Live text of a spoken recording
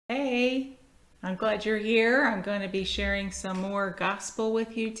Hey, I'm glad you're here. I'm going to be sharing some more gospel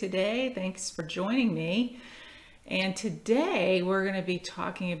with you today. Thanks for joining me. And today we're going to be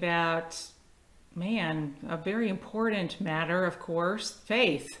talking about, a very important matter, of course,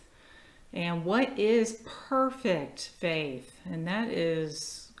 faith. And what is perfect faith? And that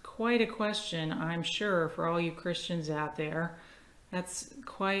is quite a question, I'm sure, for all you Christians out there. That's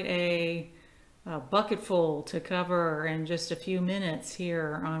quite a bucket full to cover in just a few minutes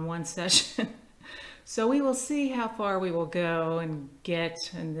here on one session. So we will see how far we will go and get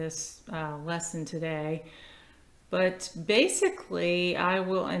in this lesson today. But basically, I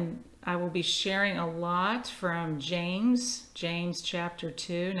will be sharing a lot from James chapter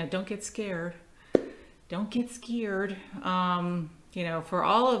 2. Now, don't get scared. Don't get scared. For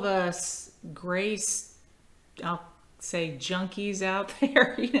all of us grace, I'll say junkies out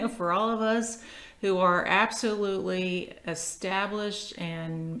there, for all of us who are absolutely established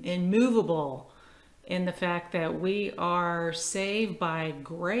and immovable in the fact that we are saved by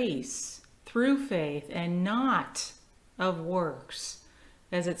grace through faith and not of works,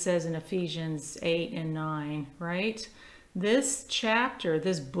 as it says in Ephesians 8 and 9, right? This chapter,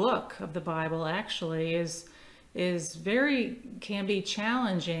 this book of the Bible actually can be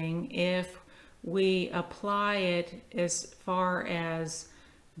challenging if we apply it as far as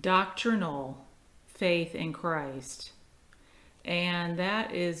doctrinal faith in Christ. And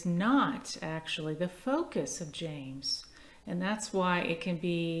that is not actually the focus of James. And that's why it can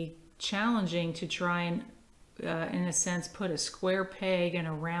be challenging to try and, in a sense, put a square peg in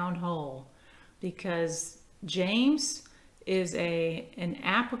a round hole. Because James is an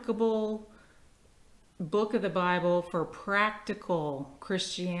applicable book of the Bible for practical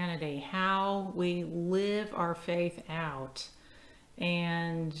Christianity, how we live our faith out.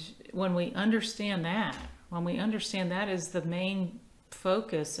 And when we understand that is the main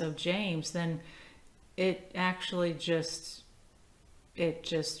focus of James, then it actually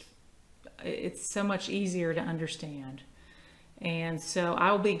it's so much easier to understand. And so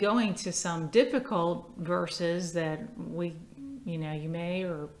I'll be going to some difficult verses that you may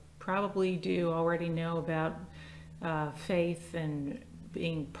or probably do already know about faith and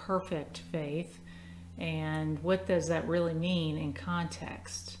being perfect faith, and what does that really mean in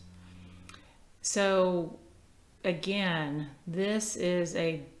context. So again, this is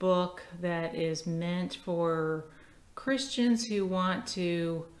a book that is meant for Christians who want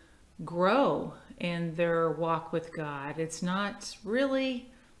to grow in their walk with God. It's not really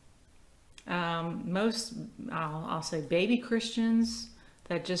I'll say baby Christians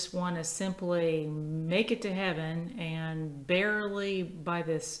that just want to simply make it to heaven and barely by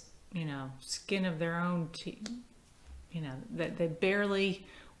this, skin of their own teeth, that they barely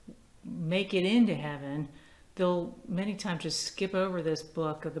make it into heaven. They'll many times just skip over this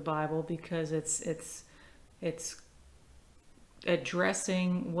book of the Bible because it's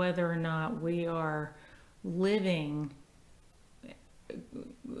addressing whether or not we are living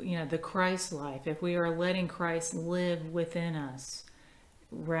the Christ life, if we are letting Christ live within us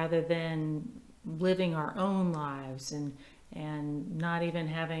rather than living our own lives and not even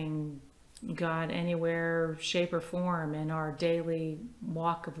having God anywhere, shape, or form in our daily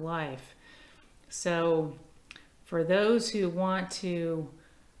walk of life. So for those who want to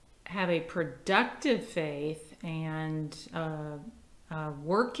have a productive faith and a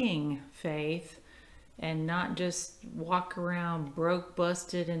working faith and not just walk around broke,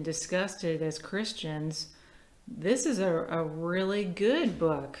 busted, and disgusted as Christians, this is a really good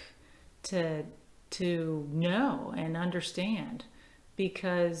book to know and understand.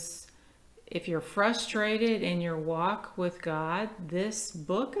 Because if you're frustrated in your walk with God, this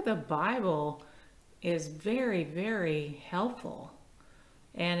book of the Bible is very, very helpful.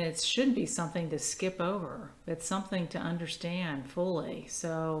 And it shouldn't be something to skip over. It's something to understand fully.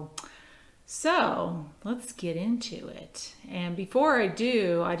 So let's get into it. And before I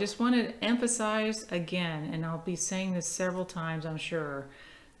do, I just want to emphasize again, and I'll be saying this several times, I'm sure,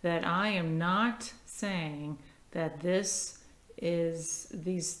 that I am not saying that this is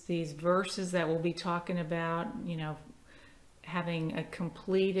these verses that we'll be talking about, having a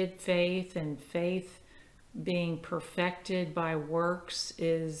completed faith and faith being perfected by works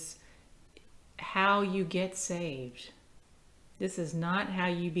is how you get saved. This is not how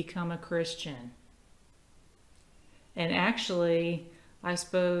you become a Christian. And actually, I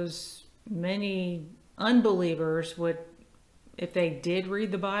suppose many unbelievers would, if they did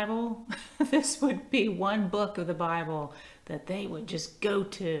read the Bible, this would be one book of the Bible that they would just go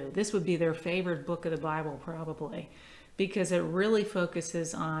to. This would be their favorite book of the Bible, probably, because it really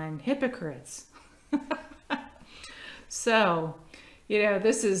focuses on hypocrites. So,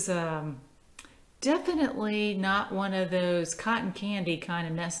 This is definitely not one of those cotton candy kind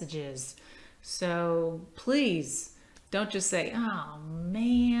of messages. So please don't just say, oh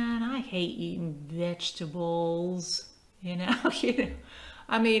man, I hate eating vegetables. I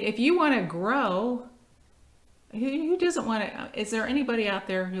mean, if you want to grow, who doesn't want to? Is there anybody out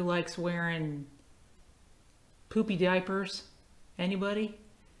there who likes wearing poopy diapers? Anybody?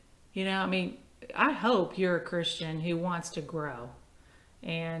 I mean, I hope you're a Christian who wants to grow,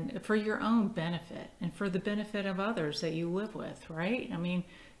 and for your own benefit and for the benefit of others that you live with, right? I mean,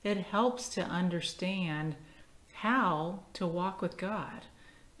 it helps to understand how to walk with God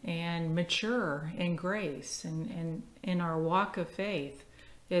and mature in grace and in our walk of faith.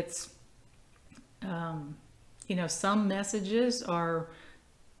 It's, some messages are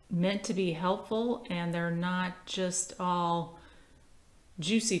meant to be helpful, and they're not just all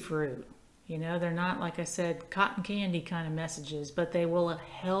juicy fruit. They're not, like I said, cotton candy kind of messages, but they will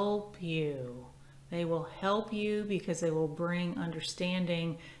help you. They will help you because they will bring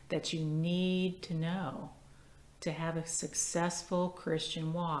understanding that you need to know to have a successful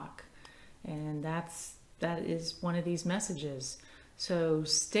Christian walk. And that is one of these messages. So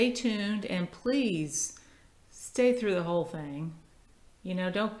stay tuned, and please stay through the whole thing.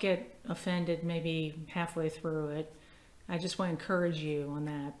 Don't get offended maybe halfway through it. I just want to encourage you on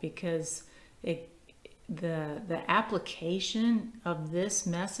that, because the application of this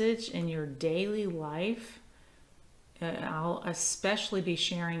message in your daily life, I'll especially be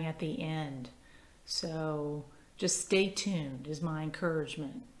sharing at the end. So just stay tuned is my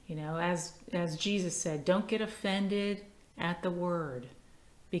encouragement. As Jesus said, don't get offended at the word,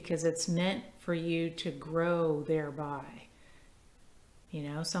 because it's meant for you to grow thereby.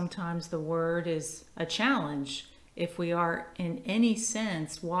 Sometimes the word is a challenge if we are in any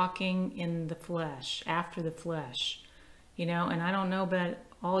sense walking in the flesh, after the flesh. And I don't know about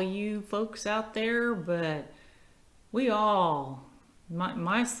all you folks out there, but we all,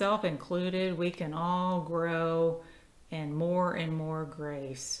 myself included, we can all grow in more and more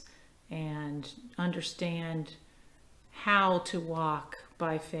grace and understand how to walk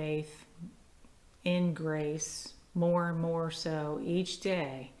by faith in grace more and more so each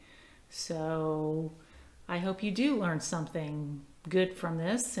day. So I hope you do learn something good from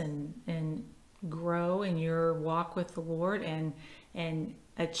this and grow in your walk with the Lord and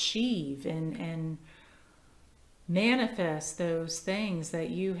achieve and manifest those things that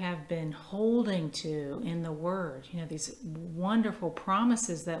you have been holding to in the Word. These wonderful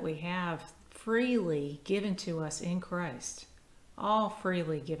promises that we have freely given to us in Christ, all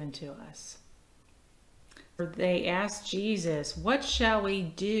freely given to us. They asked Jesus, what shall we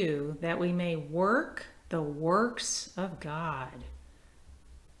do that we may work the works of God?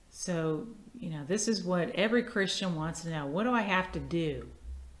 So, this is what every Christian wants to know. What do I have to do?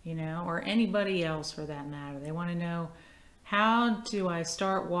 Or anybody else for that matter. They want to know, how do I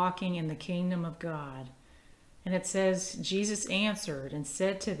start walking in the kingdom of God? And it says, Jesus answered and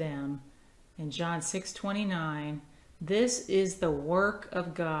said to them in John 6:29, this is the work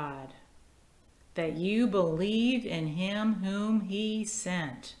of God, that you believe in him whom he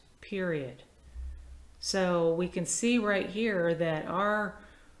sent, period. So we can see right here that our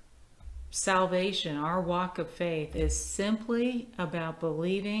salvation, our walk of faith, is simply about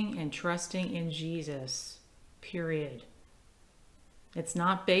believing and trusting in Jesus, period. It's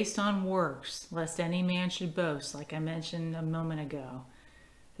not based on works, lest any man should boast, like I mentioned a moment ago.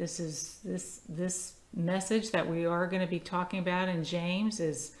 This message that we are going to be talking about in James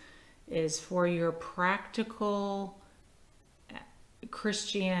is for your practical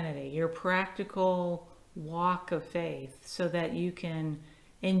Christianity, your practical walk of faith, so that you can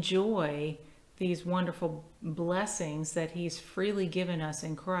enjoy these wonderful blessings that he's freely given us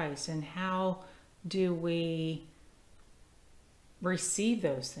in Christ. And how do we receive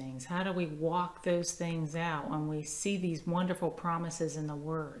those things? How do we walk those things out when we see these wonderful promises in the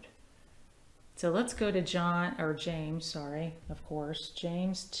Word? So let's go to James, of course,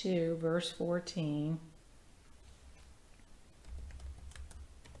 James 2, verse 14.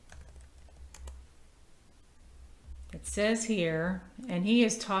 It says here, and he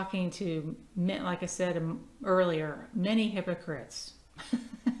is talking to, like I said earlier, many hypocrites.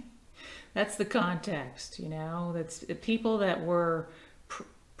 That's the context, That's people that were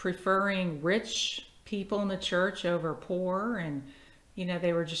preferring rich people in the church over poor, and,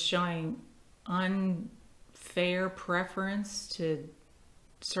 they were just showing unfair preference to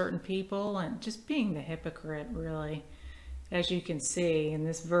certain people and just being the hypocrite, really, as you can see in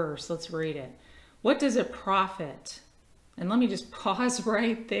this verse. Let's read it. What does it profit? And let me just pause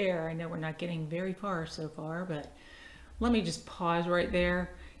right there. I know we're not getting very far so far, but let me just pause right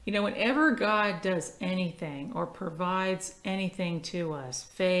there. You know, whenever God does anything or provides anything to us,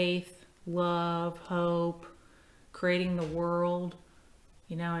 faith, love, hope, creating the world,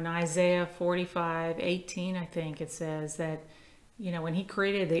 you know, in Isaiah 45:18, I think it says that, you know, when he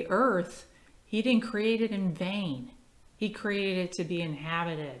created the earth, he didn't create it in vain. He created it to be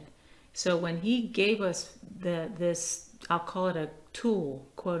inhabited. So when he gave us this, I'll call it a tool,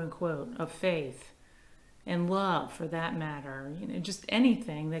 quote unquote, of faith and love, for that matter, you know, just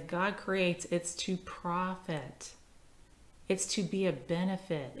anything that God creates, it's to profit. It's to be a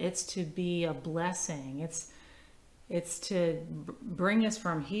benefit. It's to be a blessing. It's to bring us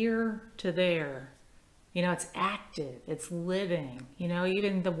from here to there. You know, it's active, it's living. You know,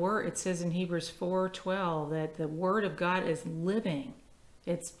 even the word, it says in Hebrews 4:12 that the word of God is living.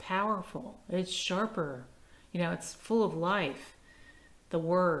 It's powerful. It's sharper. You know, it's full of life, the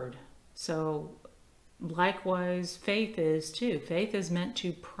word. So likewise, faith is too. Faith is meant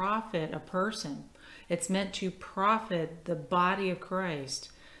to profit a person. It's meant to profit the body of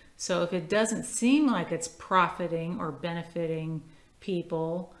Christ. So if it doesn't seem like it's profiting or benefiting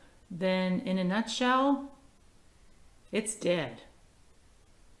people, then in a nutshell, it's dead.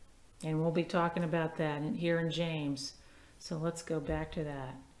 And we'll be talking about that here in James. So let's go back to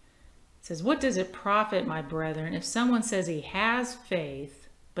that. It says, what does it profit, my brethren, if someone says he has faith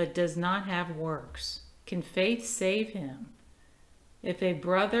but does not have works? Can faith save him? If a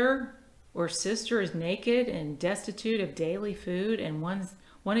brother or sister is naked and destitute of daily food, and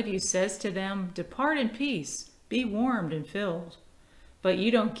one of you says to them, depart in peace, be warmed and filled, but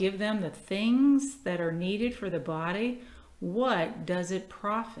you don't give them the things that are needed for the body, what does it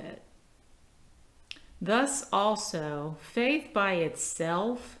profit? Thus also, faith by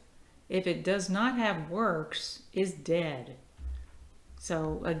itself, if it does not have works, is dead.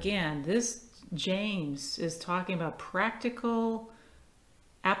 So again, this James is talking about practical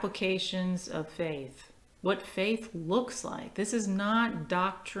applications of faith, what faith looks like. This is not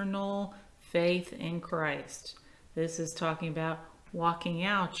doctrinal faith in Christ. This is talking about walking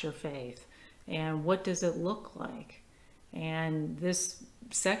out your faith and what does it look like. And this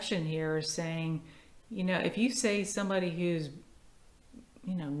section here is saying, you know, if you say somebody who's,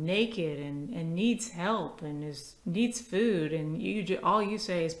 you know, naked and needs help and needs food, and all you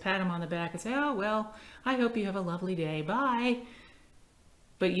say is pat them on the back and say, oh, well, I hope you have a lovely day, bye.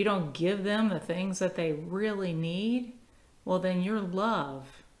 But you don't give them the things that they really need, well, then your love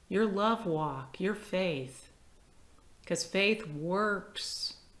walk, your faith, because faith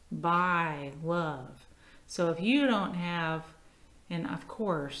works by love. So if you don't have, and of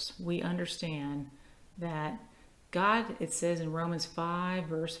course we understand that God, it says in Romans 5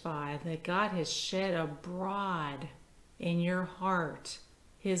 verse 5, that God has shed abroad in your heart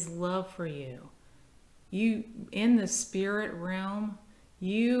his love for you. You, in the spirit realm,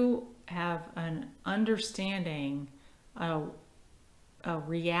 you have an understanding, a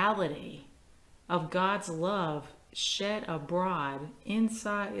reality of God's love shed abroad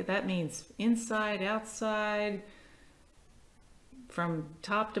inside. That means inside, outside, from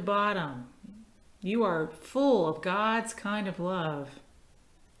top to bottom. You are full of God's kind of love,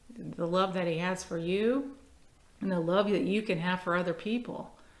 the love that he has for you and the love that you can have for other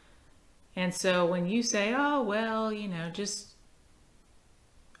people. And so when you say, oh, well, you know, just,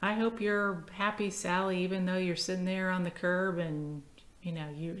 I hope you're happy, Sally, even though you're sitting there on the curb and, you know,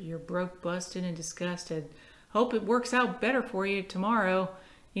 you're broke, busted, and disgusted. Hope it works out better for you tomorrow,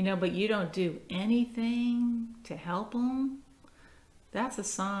 you know, but you don't do anything to help them. That's a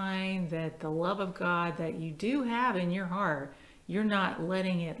sign that the love of God that you do have in your heart, you're not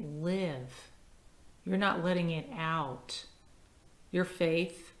letting it live. You're not letting it out. Your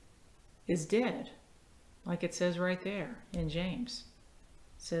faith is dead, like it says right there in James.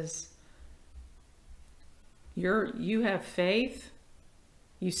 It says, you have faith.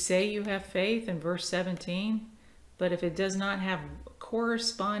 You say you have faith in verse 17, but if it does not have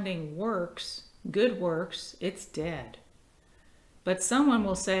corresponding works, good works, it's dead. But someone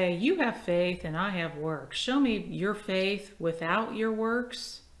will say, you have faith and I have works. Show me your faith without your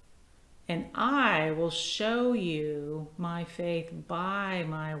works, and I will show you my faith by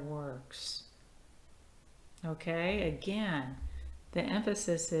my works. Okay, again, the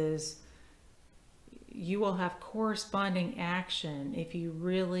emphasis is you will have corresponding action if you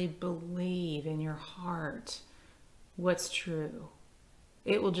really believe in your heart what's true.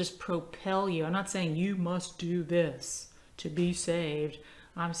 It will just propel you. I'm not saying you must do this to be saved.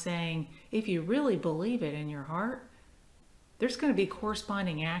 I'm saying if you really believe it in your heart, there's going to be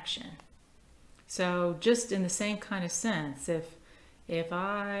corresponding action. So just in the same kind of sense, if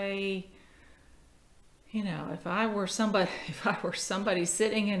I, You know, if I were somebody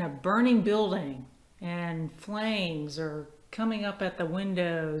sitting in a burning building and flames are coming up at the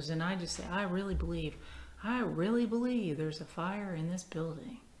windows, and I just say, I really believe there's a fire in this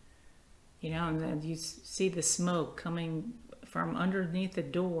building. You know, and then you see the smoke coming from underneath the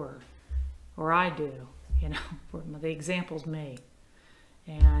door, or I do, you know, for the example's me.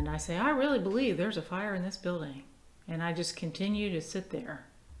 And I say, I really believe there's a fire in this building. And I just continue to sit there.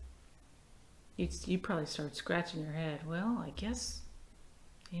 You probably start scratching your head. Well, I guess,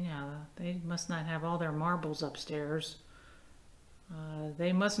 you know, they must not have all their marbles upstairs.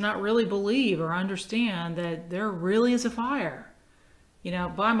 They must not really believe or understand that there really is a fire. You know,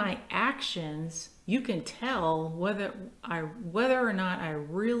 by my actions, you can tell whether or not I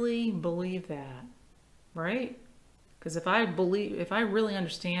really believe that, right? Because if I really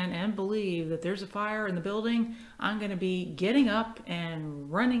understand and believe that there's a fire in the building, I'm going to be getting up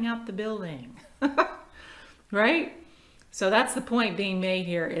and running out the building, right? So that's the point being made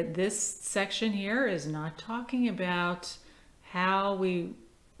here. This section here is not talking about how we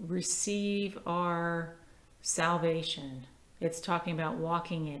receive our salvation. It's talking about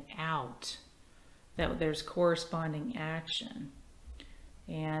walking it out, that there's corresponding action.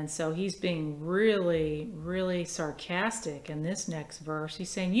 And so he's being really, really sarcastic in this next verse.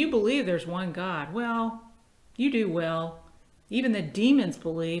 He's saying, you believe there's one God. Well, you do well. Even the demons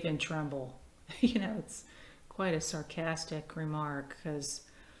believe and tremble. You know, it's quite a sarcastic remark, because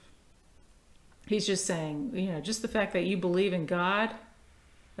he's just saying, you know, just the fact that you believe in God,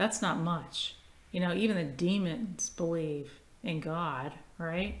 that's not much. You know, even the demons believe in God,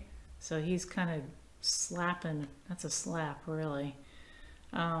 right? So he's kind of slapping, that's a slap, really.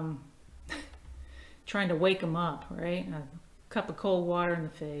 Trying to wake them up, right? A cup of cold water in the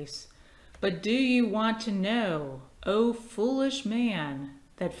face. But do you want to know, O foolish man,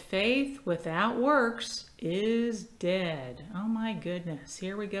 that faith without works is dead? Oh my goodness,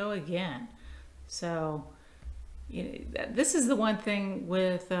 here we go again. So you know, this is the one thing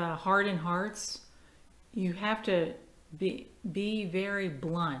with hardened hearts. You have to be very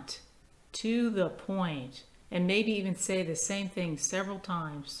blunt, to the point, and maybe even say the same thing several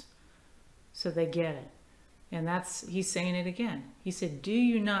times so they get it. And he's saying it again. He said, do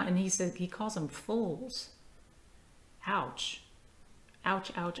you not, and he calls them fools. Ouch.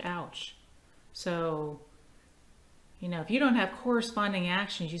 Ouch, ouch, ouch. So, you know, if you don't have corresponding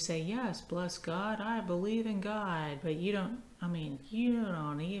actions, you say, yes, bless God, I believe in God, but you don't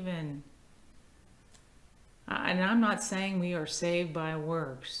even, and I'm not saying we are saved by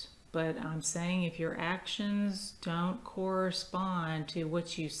works, but I'm saying if your actions don't correspond to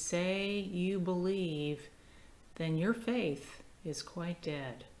what you say you believe, then your faith is quite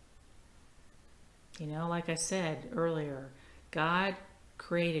dead. You know, like I said earlier, God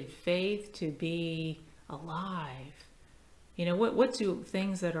created faith to be alive. You know, what do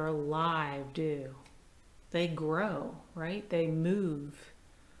things that are alive do? They grow, right? They move.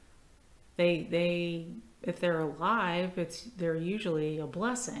 If they're alive, they're usually a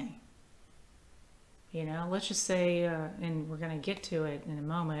blessing. You know, let's just say, and we're going to get to it in a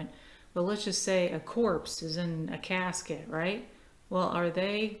moment, but let's just say a corpse is in a casket, right? Well, are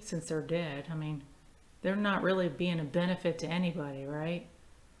they, since they're dead, I mean, they're not really being a benefit to anybody, right?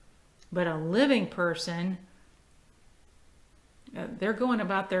 But a living person, they're going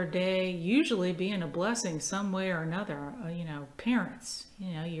about their day usually being a blessing some way or another. You know, parents,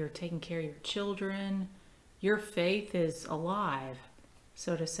 you know, you're taking care of your children. Your faith is alive,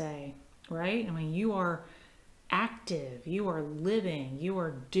 so to say, right? I mean, you are active, you are living, you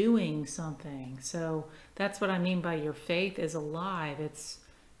are doing something. So that's what I mean by your faith is alive.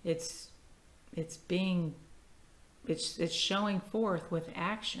 It's showing forth with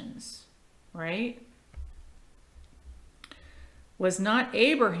actions, right? Was not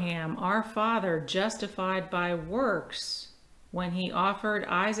Abraham, our father, justified by works when he offered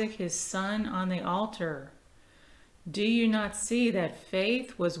Isaac his son on the altar? Do you not see that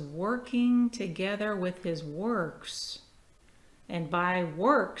faith was working together with his works? And by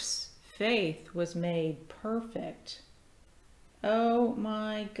works, faith was made perfect. Oh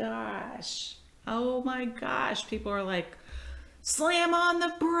my gosh. Oh my gosh. People are like, slam on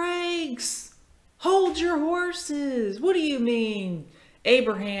the brakes. Hold your horses. What do you mean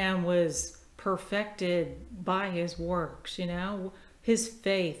Abraham was perfected by his works? You know, his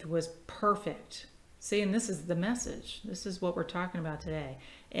faith was perfect. See, and this is the message. This is what we're talking about today.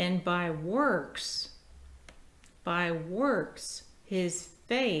 And by works, his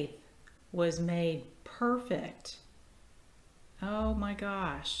faith was made perfect. Oh my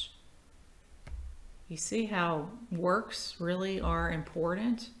gosh. You see how works really are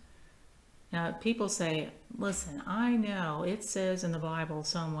important? Now, people say, listen, I know it says in the Bible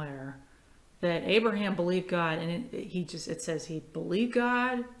somewhere that Abraham believed God, and it says he believed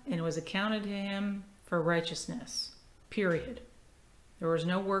God and it was accounted to him for righteousness, period. There was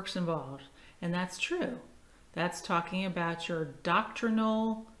no works involved. And that's true. That's talking about your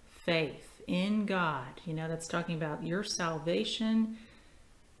doctrinal faith in God. That's talking about your salvation,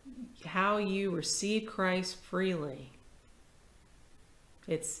 how you receive Christ freely.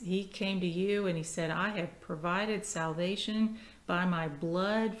 He came to you and he said, I have provided salvation by my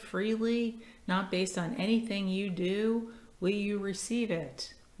blood freely, not based on anything you do. Will you receive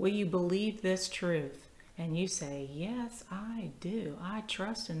it? Will you believe this truth? And you say, yes, I do. I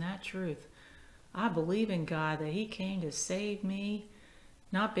trust in that truth. I believe in God that he came to save me,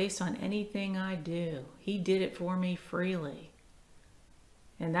 not based on anything I do. He did it for me freely.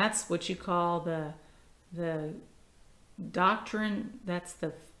 And that's what you call the doctrine. That's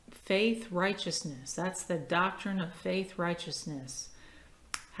the faith righteousness. That's the doctrine of faith righteousness.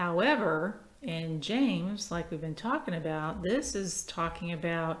 However, in James, like we've been talking about, this is talking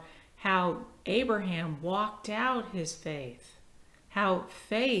about how Abraham walked out his faith, how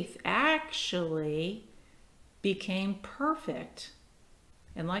faith actually became perfect.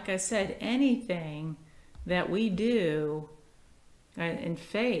 And like I said, anything that we do in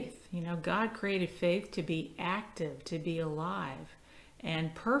faith, God created faith to be active, to be alive.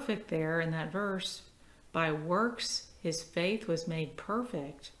 And perfect there in that verse, by works his faith was made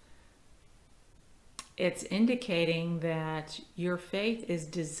perfect. It's indicating that your faith is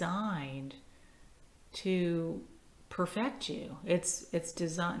designed to perfect you. It's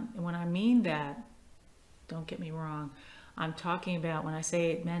designed. When I mean that, don't get me wrong, I'm talking about when I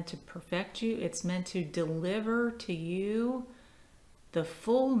say it meant to perfect you, it's meant to deliver to you the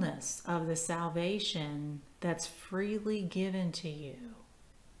fullness of the salvation that's freely given to you.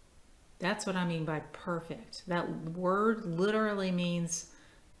 That's what I mean by perfect. That word literally means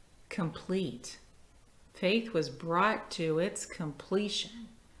complete. Faith was brought to its completion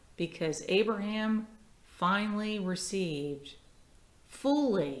because Abraham finally received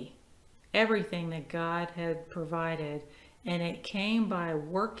fully everything that God had provided, and it came by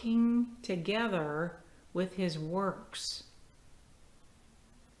working together with his works.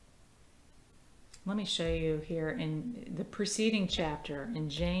 Let me show you here in the preceding chapter in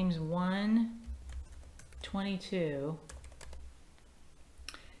James 1:22.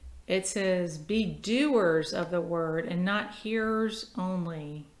 It says, be doers of the word and not hearers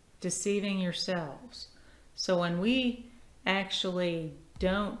only, deceiving yourselves. So when we actually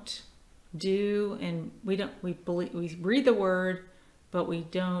don't do, and we read the word, but we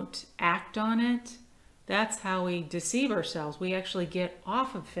don't act on it, that's how we deceive ourselves. We actually get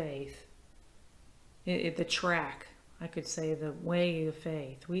off of faith. The track, I could say, the way of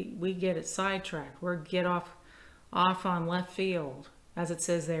faith. We get it sidetracked. We get off on left field. As it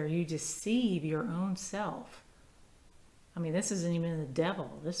says there, you deceive your own self. I mean, this isn't even the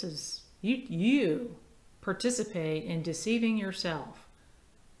devil. This is you participate in deceiving yourself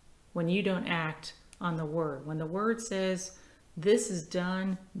when you don't act on the word. When the word says, this is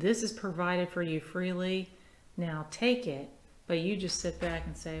done, this is provided for you freely, now take it, but you just sit back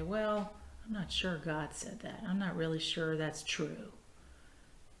and say, well, I'm not sure God said that. I'm not really sure that's true.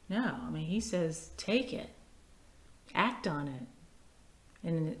 No, I mean, he says, take it, act on it.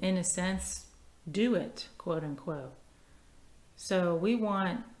 And in a sense, do it, quote unquote. So we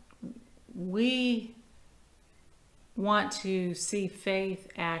want to see faith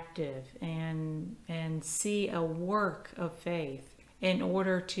active and see a work of faith in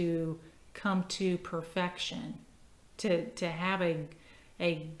order to come to perfection, to have a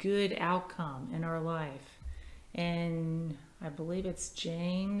good outcome in our life. And I believe it's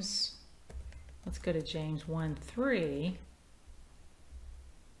James. Let's go to James 1:3.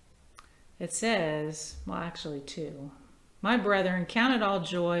 It says, well, actually 2. My brethren, count it all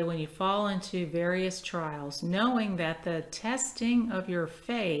joy when you fall into various trials, knowing that the testing of your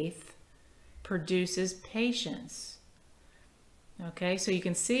faith produces patience. Okay, so you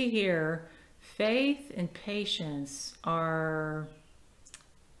can see here, faith and patience are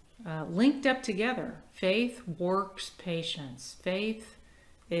linked up together. Faith works patience. Faith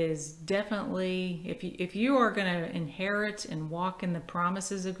is definitely, if you are going to inherit and walk in the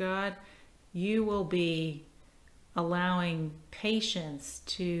promises of God, you will be allowing patience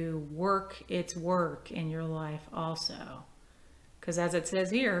to work its work in your life also. Because as it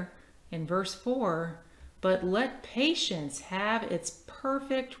says here in verse 4, but let patience have its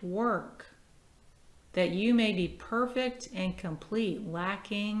perfect work, that you may be perfect and complete,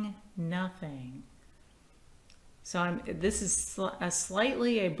 lacking nothing. So this is a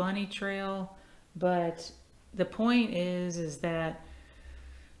slightly a bunny trail, but the point is that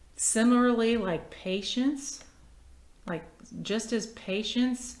similarly, like patience, like just as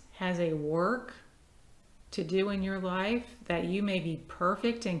patience has a work to do in your life, that you may be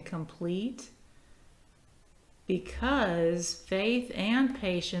perfect and complete, because faith and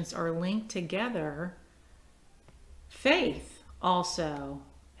patience are linked together. Faith also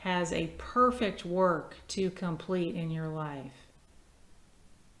has a perfect work to complete in your life.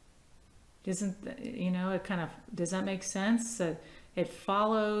 Does that make sense? That it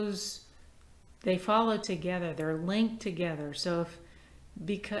follows, they follow together, they're linked together. So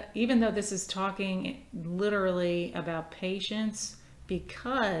because even though this is talking literally about patience,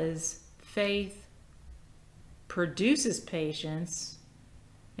 because faith produces patience,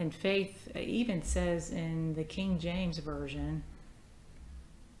 and faith even says in the King James Version,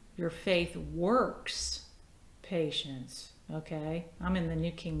 your faith works patience. Okay, I'm in the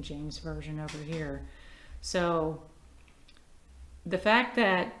New King James Version over here. So the fact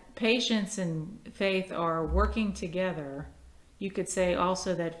that patience and faith are working together, you could say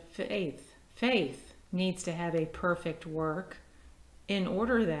also that faith needs to have a perfect work in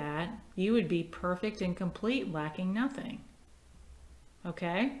order that you would be perfect and complete, lacking nothing.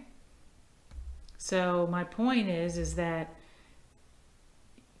 Okay? So my point is that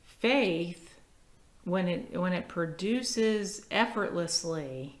faith, when it produces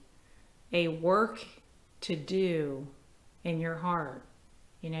effortlessly a work to do in your heart,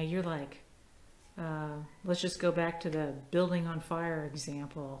 you're like, let's just go back to the building on fire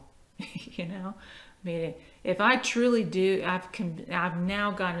example. I mean, if I truly do, I've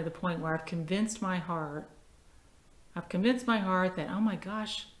now gotten to the point where I've convinced my heart that, oh my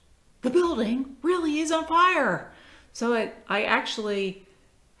gosh, the building really is on fire. So I actually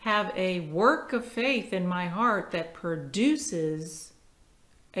have a work of faith in my heart that produces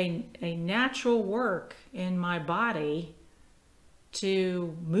a natural work in my body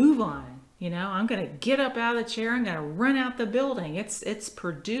to move on. I'm going to get up out of the chair. I'm going to run out the building. It's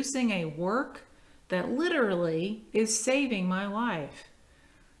producing a work that literally is saving my life.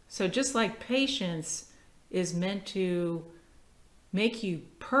 So just like patience is meant to make you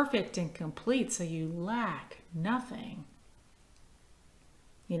perfect and complete so you lack nothing.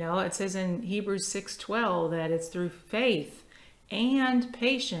 It says in Hebrews 6:12 that it's through faith and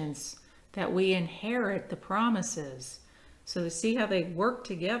patience that we inherit the promises. So to see how they work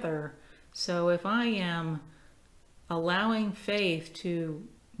together. So if I am allowing faith to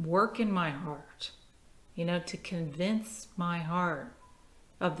work in my heart, to convince my heart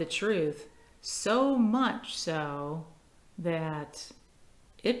of the truth, so much so that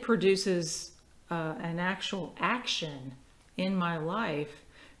it produces an actual action in my life,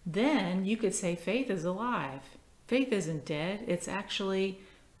 then you could say faith is alive. Faith isn't dead. It's actually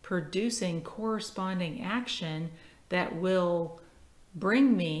producing corresponding action that will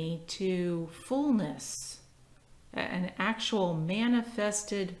bring me to fullness, an actual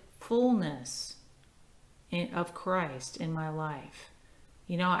manifested fullness of Christ in my life.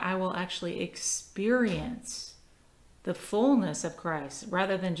 I will actually experience the fullness of Christ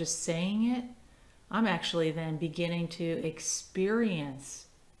rather than just saying it. I'm actually then beginning to experience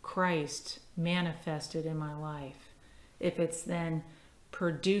Christ manifested in my life. If it's then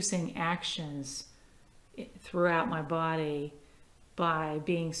producing actions throughout my body by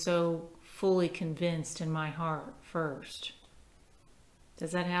being so fully convinced in my heart first.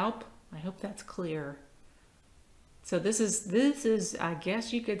 Does that help? I hope that's clear. So this is, I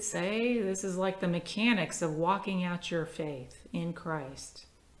guess you could say, this is like the mechanics of walking out your faith in Christ,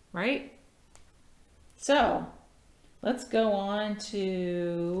 right? So let's go on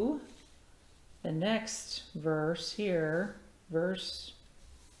to the next verse here, verse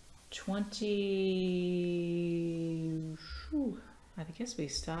 20. I guess we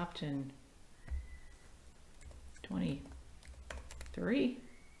stopped in 23.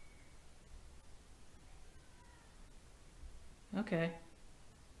 Okay.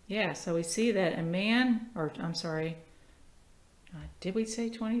 Yeah, so we see that a man, or I'm sorry, did we say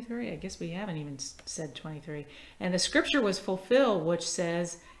 23? I guess we haven't even said 23. And the scripture was fulfilled, which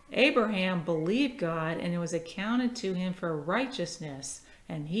says, Abraham believed God, and it was accounted to him for righteousness,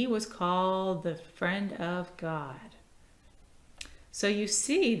 and he was called the friend of God. So you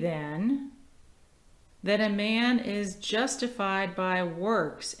see then that a man is justified by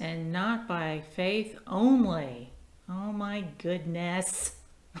works and not by faith only. Oh my goodness.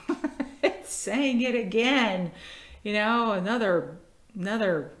 It's saying it again. Another,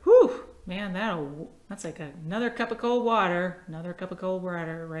 whew, man, that's like another cup of cold water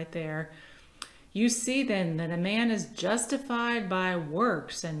right there. You see then that a man is justified by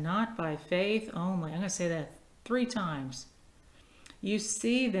works and not by faith only. I'm going to say that 3 times. You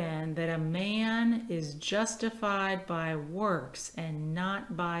see then that a man is justified by works and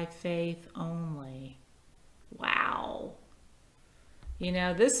not by faith only. Wow. You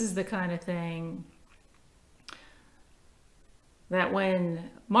know, this is the kind of thing that when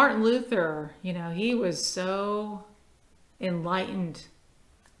Martin Luther, you know, he was so enlightened,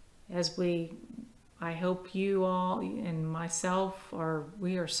 as I hope you all and myself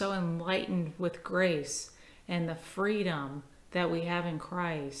we are so enlightened with grace and the freedom that we have in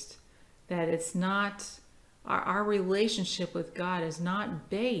Christ, that it's not, our relationship with God is not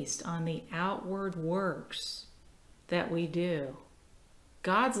based on the outward works that we do.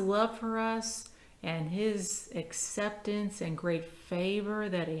 God's love for us and his acceptance and great favor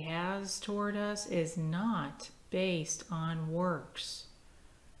that he has toward us is not based on works.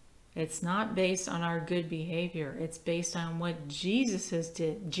 It's not based on our good behavior. It's based on what Jesus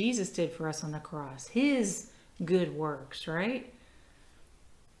did for us on the cross. His good works, right?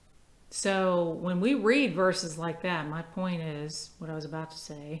 So when we read verses like that, my point is, what I was about to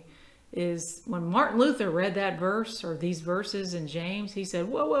say, is when Martin Luther read that verse or these verses in James, he said,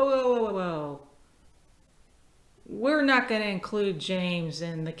 whoa, whoa, whoa, whoa, whoa. We're not going to include James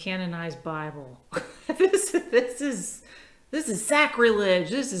in the canonized Bible. This is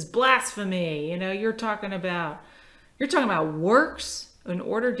sacrilege. This is blasphemy. You know, you're talking about works in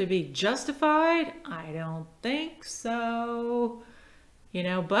order to be justified? I don't think so. You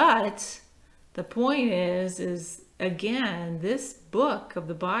know, but the point is again, this book of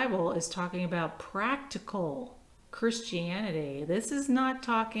the Bible is talking about practical Christianity. This is not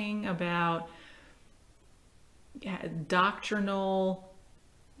talking about doctrinal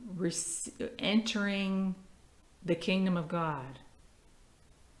entering the kingdom of God.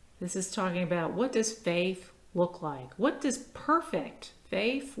 This is talking about, what does faith look like? What does perfect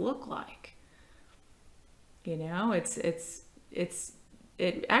faith look like? You know, it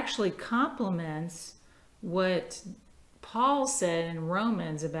actually complements what Paul said in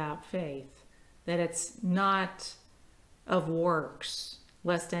Romans about faith, that it's not of works,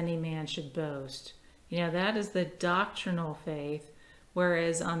 lest any man should boast. You know, that is the doctrinal faith,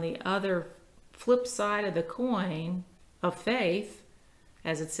 whereas on the other flip side of the coin of faith,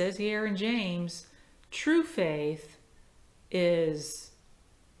 as it says here in James, true faith is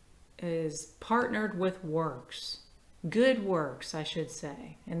partnered with works. Good works, I should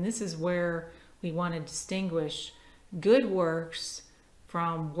say. And this is where we want to distinguish good works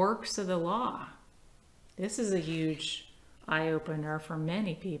from works of the law. This is a huge eye-opener for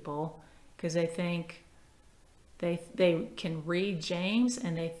many people, because they think they can read James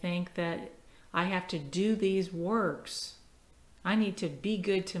and they think that I have to do these works. I need to be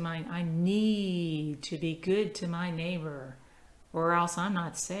good to my neighbor, or else I'm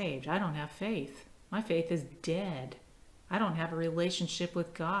not saved. I don't have faith. My faith is dead. I don't have a relationship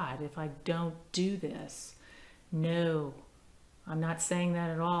with God if I don't do this. No, I'm not saying that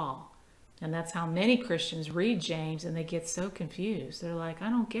at all. And that's how many Christians read James and they get so confused. They're like, I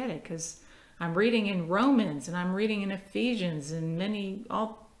don't get it, because I'm reading in Romans and I'm reading in Ephesians and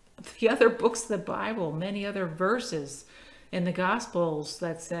all the other books of the Bible, many other verses in the Gospels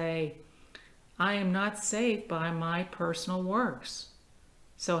that say, I am not saved by my personal works.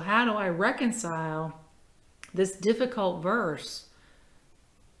 So how do I reconcile this difficult verse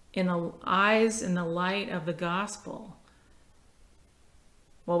in the eyes and the light of the gospel?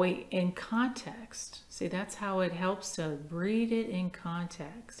 Well, in context. See, that's how it helps to read it in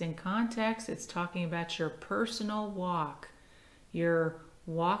context. In context, it's talking about your personal walk, your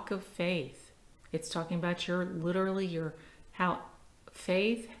walk of faith. It's talking about how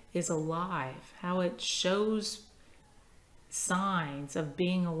faith is alive, how it shows signs of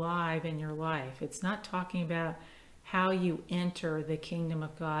being alive in your life. It's not talking about how you enter the kingdom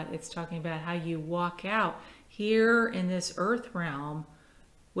of God. It's talking about how you walk out here in this earth realm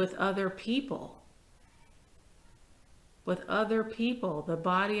with other people, the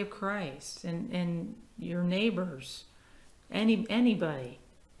body of Christ, and your neighbors, anybody.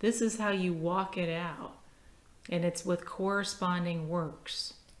 This is how you walk it out. And it's with corresponding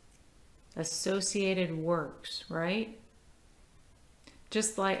works, associated works, right?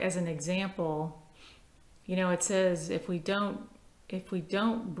 Just like as an example, you know, it says if we don't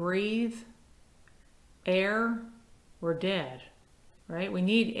breathe air, we're dead, right? We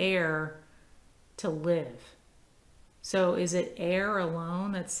need air to live. So is it air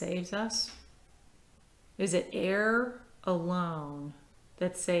alone that saves us? Is it air alone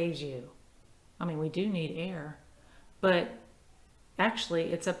that saves you? I mean, we do need air, but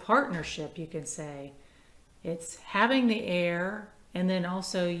actually, it's a partnership, you could say. It's having the air and then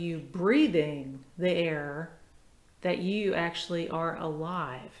also you breathing the air that you actually are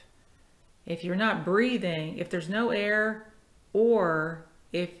alive. If you're not breathing, if there's no air, or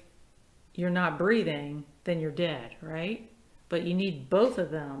if you're not breathing, then you're dead, right? But you need both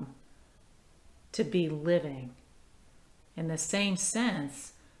of them to be living. In the same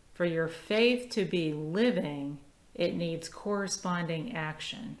sense, for your faith to be living, it needs corresponding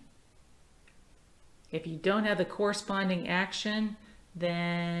action. If you don't have the corresponding action,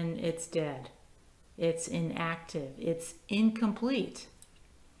 then it's dead. It's inactive. It's incomplete.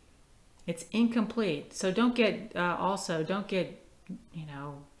 It's incomplete. So don't get,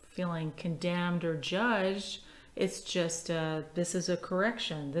 feeling condemned or judged. It's just, this is a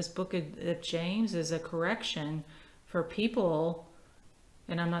correction. This book of James is a correction for people,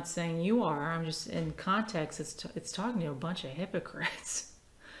 and I'm not saying you are, I'm just in context, it's talking to a bunch of hypocrites.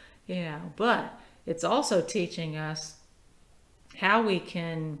 But it's also teaching us how we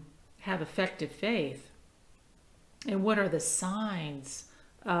can have effective faith and what are the signs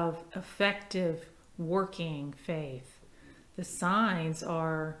of effective working faith. The signs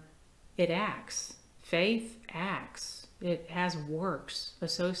are, it acts. Faith acts. It has works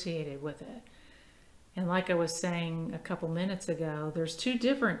associated with it. And like I was saying a couple minutes ago, there's two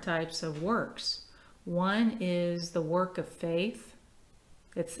different types of works. One is the work of faith.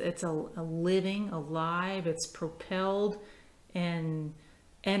 It's a living, alive, it's propelled and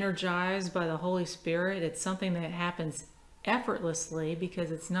energized by the Holy Spirit. It's something that happens effortlessly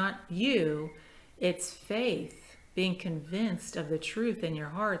because it's not you, it's faith, being convinced of the truth in your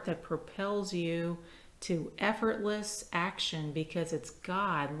heart that propels you to effortless action because it's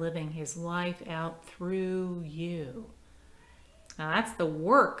God living his life out through you. Now that's the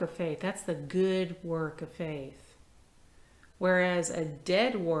work of faith. That's the good work of faith. Whereas a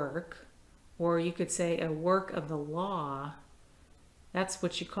dead work, or you could say a work of the law, that's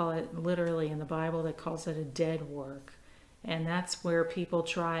what you call it literally in the Bible, that calls it a dead work. And that's where people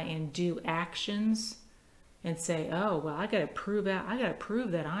try and do actions and say, oh, well, I got to prove that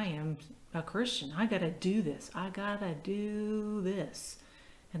I am a Christian. I got to do this. I got to do this.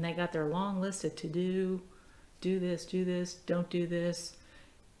 And they got their long list of do this, don't do this.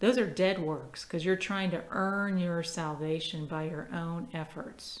 Those are dead works because you're trying to earn your salvation by your own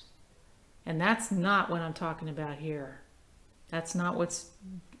efforts. And that's not what I'm talking about here. That's not what's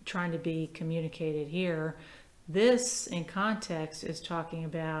trying to be communicated here. This, in context, is talking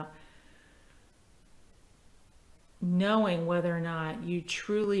about knowing whether or not you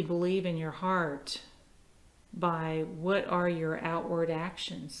truly believe in your heart by what are your outward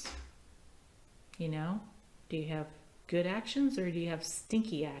actions. Do you have good actions or do you have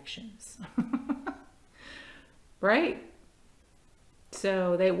stinky actions? Right?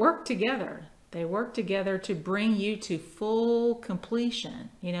 So they work together. They work together to bring you to full completion,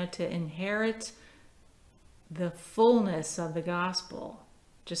 to inherit the fullness of the gospel.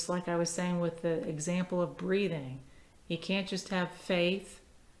 Just like I was saying with the example of breathing. You can't just have faith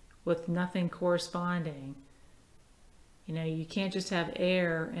with nothing corresponding. You can't just have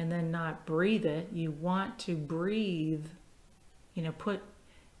air and then not breathe it. You want to breathe, put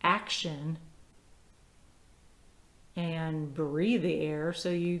action and breathe the air so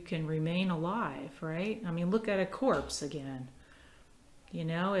you can remain alive, right? I mean, look at a corpse again.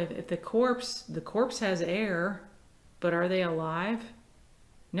 If the corpse has air, but are they alive?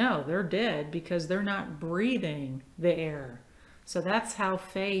 No, they're dead because they're not breathing the air. So that's how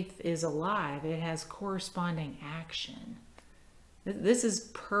faith is alive. It has corresponding action. This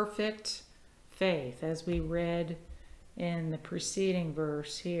is perfect faith, as we read in the preceding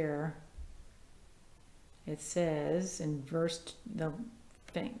verse here. It says in verse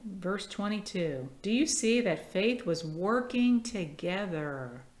 22, do you see that faith was working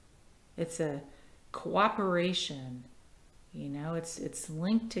together? It's a cooperation. It's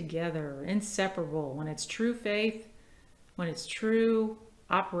linked together, inseparable. When it's true faith, when it's true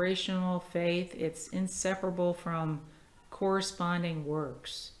operational faith, it's inseparable from corresponding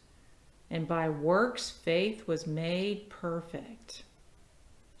works. And by works, faith was made perfect.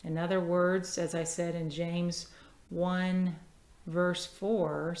 In other words, as I said in James 1 verse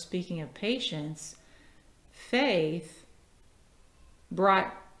 4, speaking of patience, faith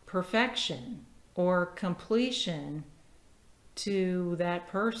brought perfection or completion to that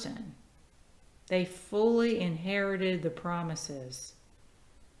person. They fully inherited the promises.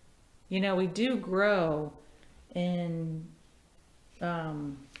 We do grow in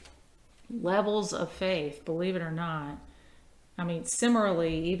levels of faith, believe it or not. I mean,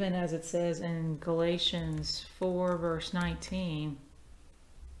 similarly, even as it says in Galatians 4 verse 19,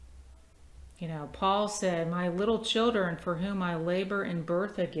 Paul said, "My little children, for whom I labor in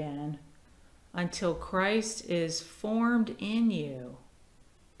birth again, until Christ is formed in you."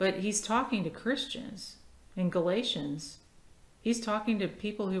 But he's talking to Christians in Galatians. He's talking to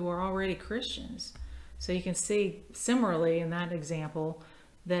people who are already Christians. So you can see similarly in that example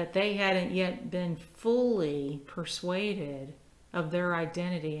that they hadn't yet been fully persuaded of their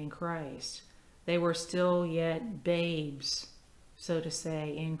identity in Christ. They were still yet babes, so to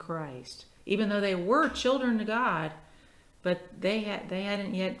say, in Christ. Even though they were children of God, but they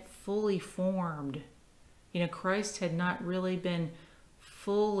hadn't yet fully formed. Christ had not really been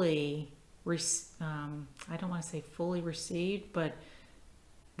fully, I don't want to say fully received, but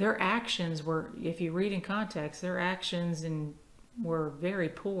their actions were, if you read in context, their actions were very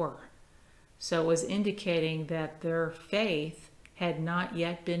poor. So it was indicating that their faith had not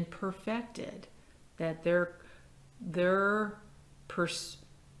yet been perfected, that their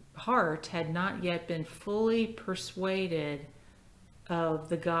heart had not yet been fully persuaded of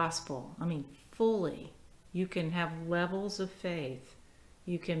the gospel. I mean, fully. You can have levels of faith.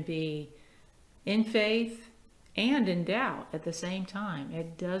 You can be in faith and in doubt at the same time.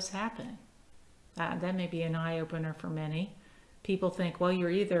 It does happen. That may be an eye-opener for many. People think, well, you're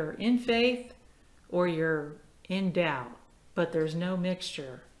either in faith or you're in doubt, but there's no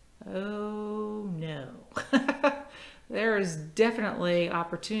mixture. Oh, no. There is definitely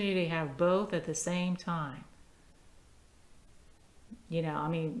opportunity to have both at the same time.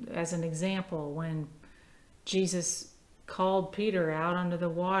 As an example, when Jesus called Peter out onto the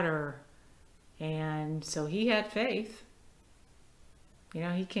water, and so he had faith.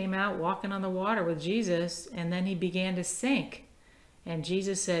 He came out walking on the water with Jesus, and then he began to sink. And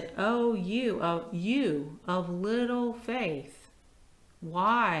Jesus said, "Oh, you of little faith,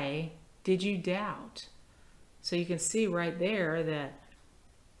 why did you doubt?" So you can see right there that,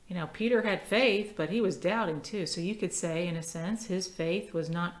 Peter had faith, but he was doubting too. So you could say, in a sense, his faith was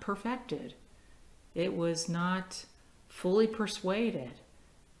not perfected. It was not fully persuaded.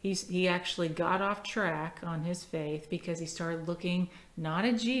 He actually got off track on his faith because he started looking not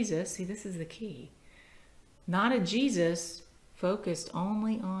at Jesus. See, this is the key. Not at Jesus, focused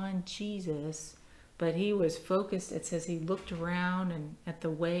only on Jesus, but he was focused. It says he looked around and at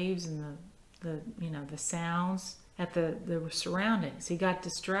the waves and the sounds, at the surroundings. He got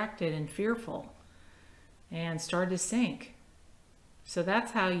distracted and fearful and started to sink. So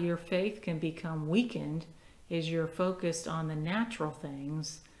that's how your faith can become weakened, is you're focused on the natural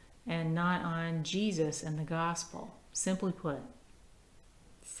things and not on Jesus and the gospel. Simply put.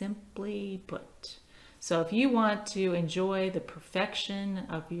 Simply put. So if you want to enjoy the perfection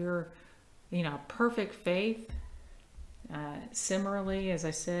of your, perfect faith, similarly, as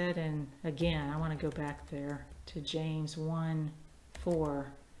I said, and again, I want to go back there to James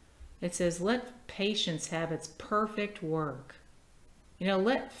 1:4. It says, "Let patience have its perfect work."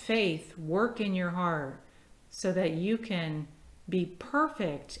 Let faith work in your heart so that you can be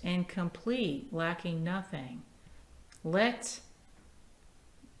perfect and complete, lacking nothing. Let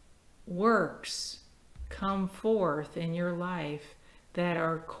works come forth in your life that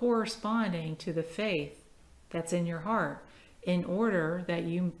are corresponding to the faith that's in your heart, in order that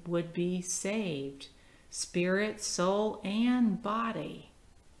you would be saved, spirit, soul, and body,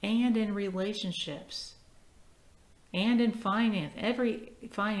 and in relationships, and in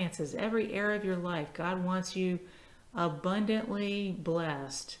finances, every area of your life. God wants you abundantly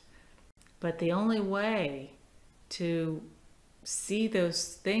blessed. But the only way to see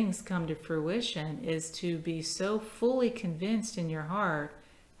those things come to fruition is to be so fully convinced in your heart,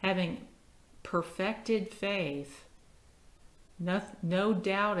 having perfected faith, no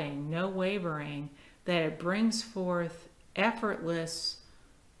doubting, no wavering, that it brings forth effortless,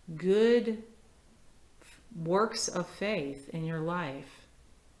 good works of faith in your life,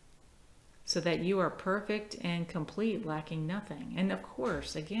 so that you are perfect and complete, lacking nothing. And of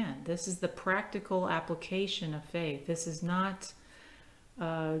course, again, this is the practical application of faith. This is not,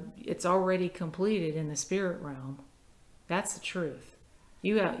 it's already completed in the spirit realm. That's the truth.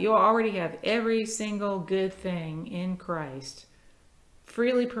 You already have every single good thing in Christ,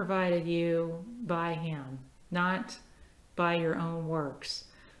 freely provided you by Him, not by your own works.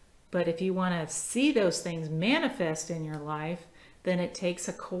 But if you want to see those things manifest in your life, then it takes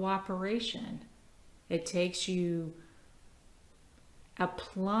a cooperation. It takes you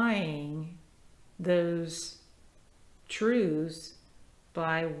applying those truths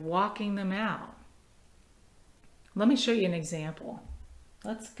by walking them out. Let me show you an example.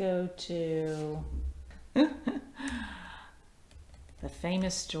 Let's go to the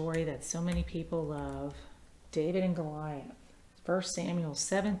famous story that so many people love, David and Goliath. 1 Samuel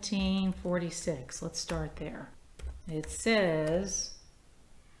 17:46. Let's start there. It says,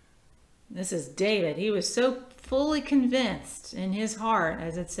 this is David. He was so fully convinced in his heart,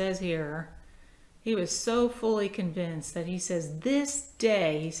 as it says here. He was so fully convinced that he says, this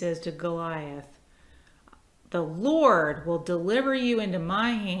day, he says to Goliath, the Lord will deliver you into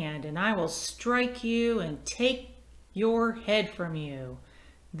my hand, and I will strike you and take your head from you.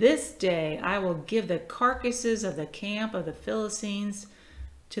 This day I will give the carcasses of the camp of the Philistines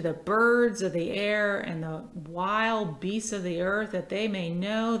to the birds of the air and the wild beasts of the earth, that they may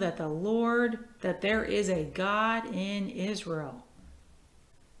know that the Lord, that there is a God in Israel.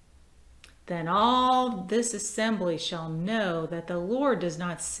 Then all this assembly shall know that the Lord does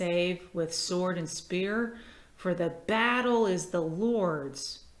not save with sword and spear, for the battle is the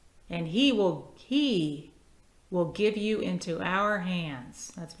Lord's, and he will give you into our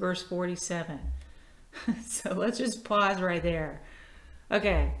hands. That's verse 47. So let's just pause right there.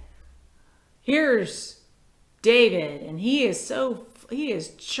 Okay, here's David, and he is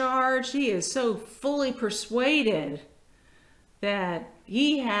charged, he is so fully persuaded that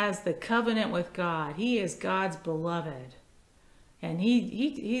he has the covenant with God. He is God's beloved. And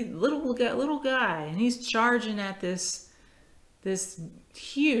he little guy, and he's charging at this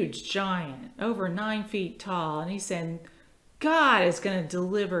huge giant, over 9 feet tall, and he's saying, God is going to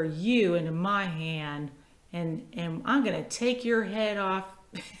deliver you into my hand, and I'm going to take your head off.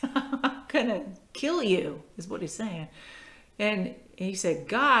 I'm going to kill you, is what he's saying. And he said,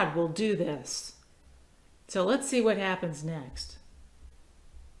 God will do this. So let's see what happens next.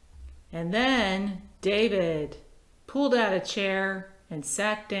 And then David pulled out a chair and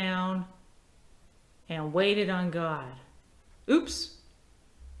sat down and waited on God. Oops.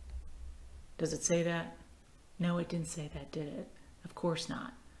 Does it say that? No, it didn't say that, did it? Of course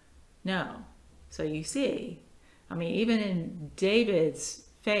not. No. So you see, I mean, even in David's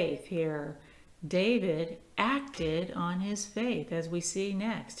faith here, David acted on his faith, as we see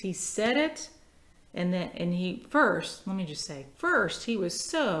next. He said it, and he first, let me just say, first he was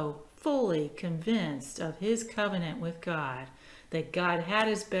so fully convinced of his covenant with God, that God had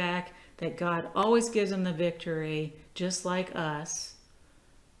his back, that God always gives him the victory, just like us,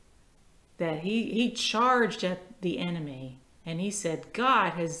 that he charged at the enemy, and he said,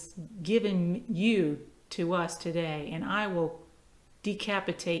 God has given you to us today, and I will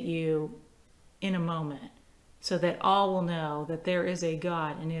decapitate you in a moment, so that all will know that there is a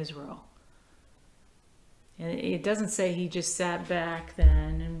God in Israel. And it doesn't say he just sat back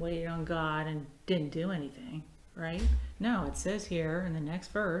then and waited on God and didn't do anything, right? No, it says here in the next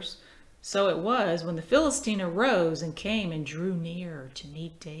verse, so it was when the Philistine arose and came and drew near to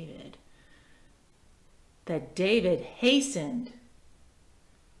meet David, that David hastened,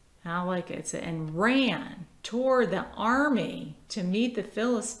 I like it, and ran toward the army to meet the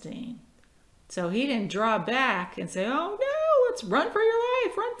Philistine. So he didn't draw back and say, oh no, let's run for your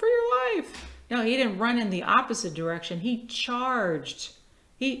life, run for your life. No, he didn't run in the opposite direction. He charged.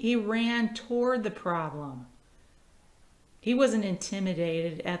 He ran toward the problem. He wasn't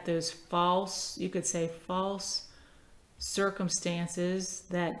intimidated at those false, you could say false circumstances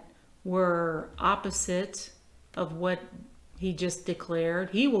that were opposite of what he just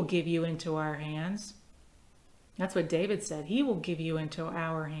declared. He will give you into our hands. That's what David said. He will give you into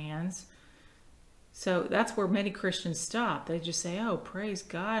our hands. So that's where many Christians stop. They just say, oh, praise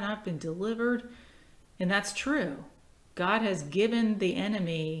God, I've been delivered. And that's true. God has given the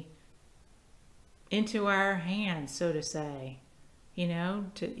enemy into our hands, so to say. You know,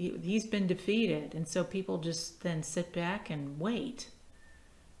 he's been defeated. And so people just then sit back and wait.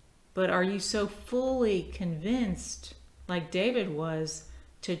 But are you so fully convinced, like David was,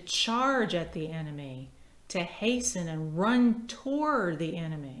 to charge at the enemy, to hasten and run toward the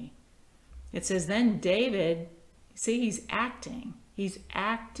enemy? It says, then David, see, he's acting. He's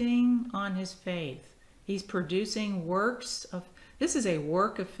acting on his faith. He's producing works of, this is a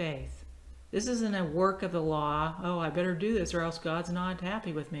work of faith. This isn't a work of the law. Oh, I better do this or else God's not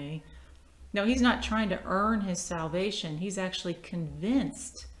happy with me. No, he's not trying to earn his salvation. He's actually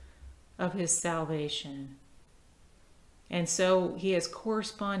convinced of his salvation. And so he has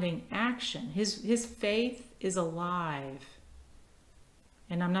corresponding action. His faith is alive.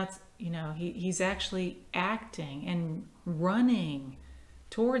 And I'm not, you know, he's actually acting and running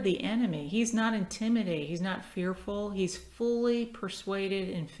toward the enemy. He's not intimidated. He's not fearful. He's fully persuaded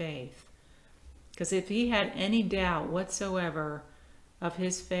in faith. Because if he had any doubt whatsoever of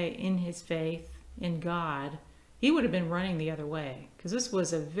his faith in God, he would have been running the other way. Because this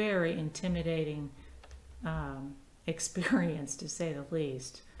was a very intimidating experience, to say the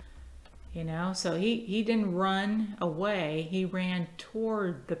least. You know, so he didn't run away, he ran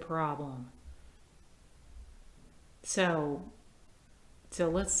toward the problem. So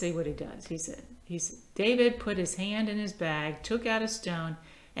let's see what he does. He said, David put his hand in his bag, took out a stone,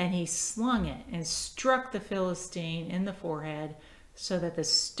 and he slung it and struck the Philistine in the forehead, so that the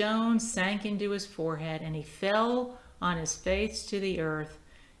stone sank into his forehead, and he fell on his face to the earth.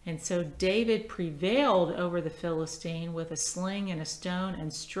 And so David prevailed over the Philistine with a sling and a stone,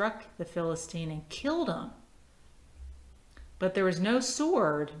 and struck the Philistine and killed him. But there was no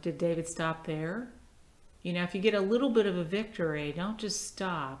sword. Did David stop there? You know, if you get a little bit of a victory, don't just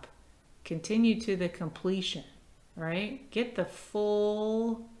stop. Continue to the completion, right? Get the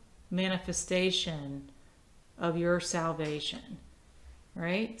full manifestation of your salvation,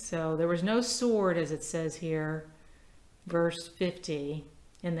 right? So there was no sword, as it says here, verse 50,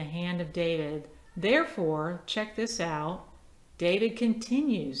 in the hand of David. Therefore, check this out, David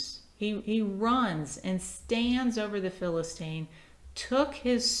continues. He runs and stands over the Philistine, took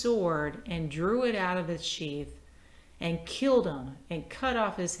his sword and drew it out of its sheath, and killed him and cut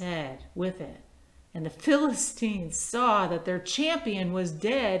off his head with it. And the Philistines saw that their champion was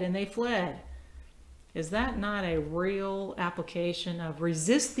dead, and they fled. Is that not a real application of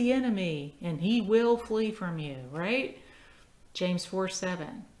resist the enemy and he will flee from you, right? James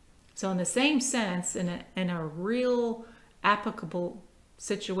 4:7. So in the same sense, in a real applicable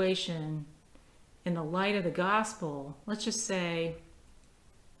situation in the light of the gospel, let's just say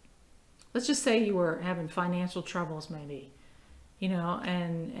you were having financial troubles maybe, you know,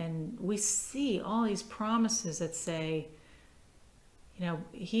 and we see all these promises that say, you know,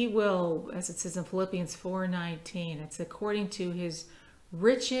 he will, as it says in Philippians 4:19, it's according to his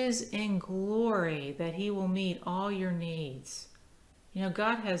riches in glory that he will meet all your needs. You know,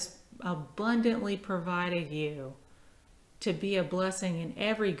 God has abundantly provided you to be a blessing in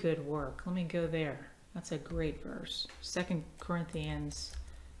every good work. Let me go there. That's a great verse. 2 Corinthians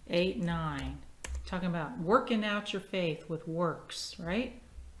 8:9, talking about working out your faith with works, right?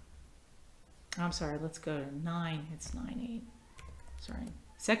 I'm sorry, let's go to 9. It's 9:8. Sorry.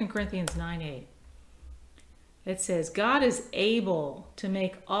 2 Corinthians 9:8. It says, God is able to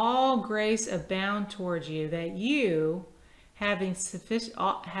make all grace abound towards you, that you, having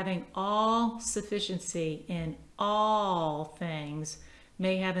all sufficiency in all things,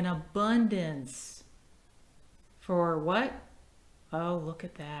 may have an abundance for what? Oh, look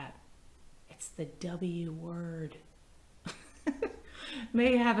at that. It's the W word.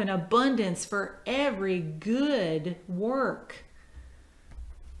 May have an abundance for every good work.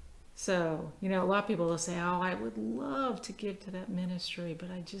 So, you know, a lot of people will say, oh, I would love to give to that ministry,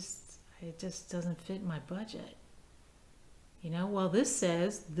 but it just doesn't fit my budget. You know, well, this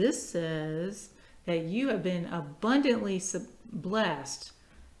says that you have been abundantly blessed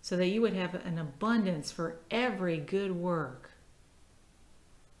so that you would have an abundance for every good work.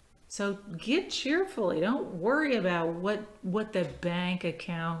 So give cheerfully. Don't worry about what the bank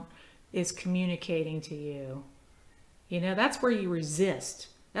account is communicating to you. You know, that's where you resist.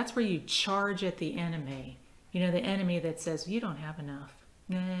 That's where you charge at the enemy. You know, the enemy that says, you don't have enough.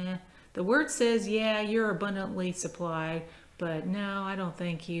 Nah. The word says, yeah, you're abundantly supplied, but no, I don't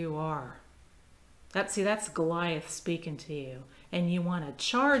think you are. That's Goliath speaking to you. And you want to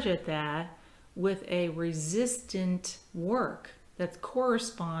charge at that with a resistant work that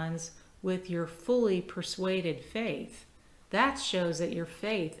corresponds with your fully persuaded faith. That shows that your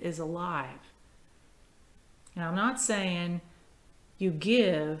faith is alive. Now, I'm not saying you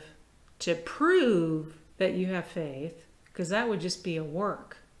give to prove that you have faith, because that would just be a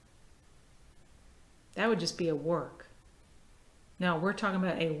work. That would just be a work. No, we're talking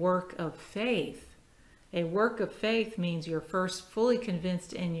about a work of faith. A work of faith means you're first fully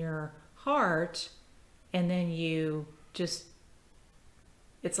convinced in your heart, and then you just,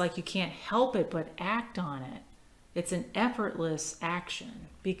 it's like you can't help it but act on it. It's an effortless action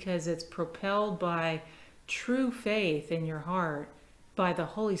because it's propelled by true faith in your heart, by the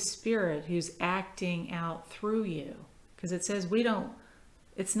Holy Spirit who's acting out through you. Because it says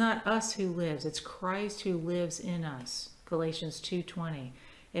it's not us who lives, it's Christ who lives in us. Galatians 2:20.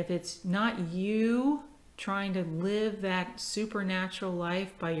 If it's not you trying to live that supernatural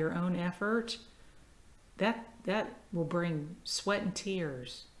life by your own effort, that will bring sweat and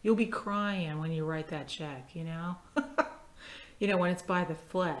tears. You'll be crying when you write that check, you know? You know, when it's by the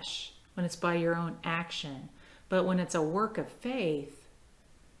flesh, when it's by your own action. But when it's a work of faith,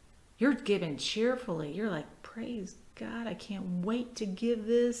 you're giving cheerfully. You're like, praise God, I can't wait to give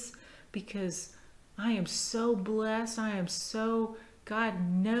this because I am so blessed. God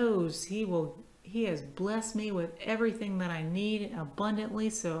knows He will has blessed me with everything that I need abundantly,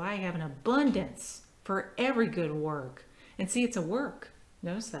 so I have an abundance for every good work. And see, it's a work.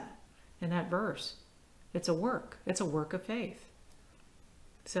 Notice that in that verse. It's a work. It's a work of faith.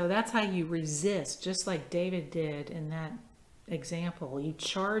 So that's how you resist, just like David did in that example. You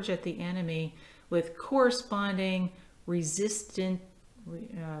charge at the enemy with corresponding resisting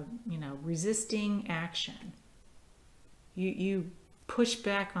action. You push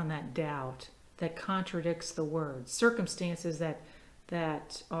back on that doubt that contradicts the word, circumstances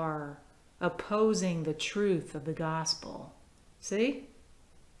that are opposing the truth of the gospel. See?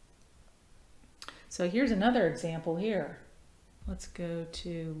 So here's another example here. Let's go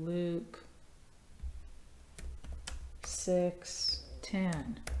to Luke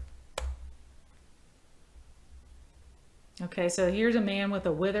 6:10. Okay, so here's a man with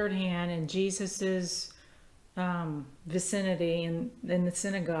a withered hand in Jesus's vicinity in the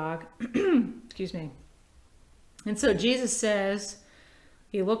synagogue. Excuse me. And so Jesus says,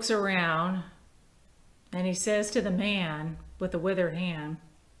 he looks around and he says to the man with the withered hand,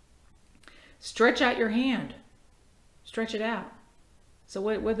 stretch out your hand. Stretch it out. So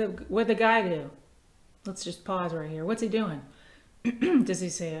what'd the guy do? Let's just pause right here. What's he doing? Does he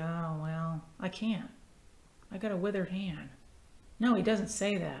say, oh, well, I can't. I got a withered hand. No, he doesn't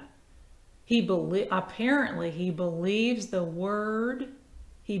say that. Apparently he believes the word.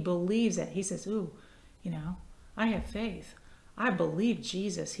 He believes it. He says, ooh, I have faith. I believe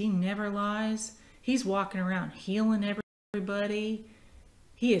Jesus. He never lies. He's walking around healing everybody.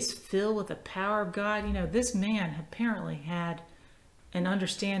 He is filled with the power of God. This man apparently had an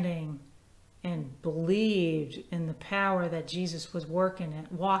understanding and believed in the power that Jesus was walking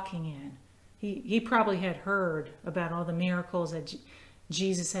in. He probably had heard about all the miracles that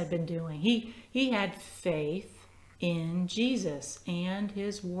Jesus had been doing. He had faith in Jesus and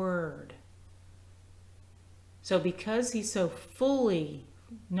his word. So because he's so fully,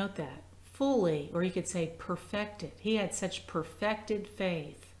 note that, fully, or you could say perfected. He had such perfected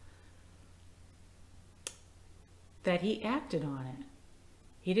faith that he acted on it.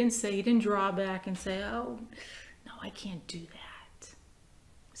 He didn't draw back and say, oh, no, I can't do that.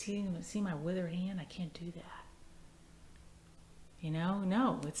 See my withered hand? I can't do that.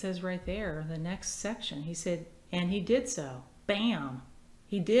 No, it says right there, the next section, he said, and he did so. Bam,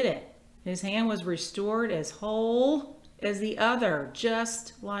 he did it. His hand was restored as whole as the other,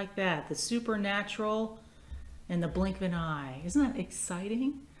 just like that. The supernatural in the blink of an eye. Isn't that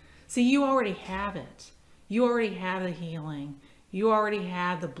exciting? See, you already have it. You already have the healing. You already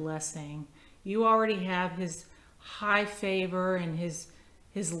have the blessing. You already have his high favor and his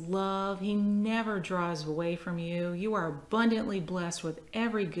love. He never draws away from you. You are abundantly blessed with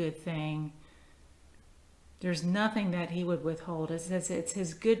every good thing. There's nothing that he would withhold. It says it's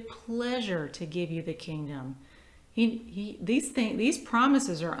his good pleasure to give you the kingdom. These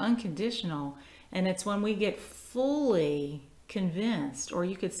promises are unconditional, and it's when we get fully convinced, or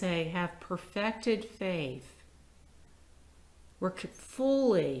you could say have perfected faith. We're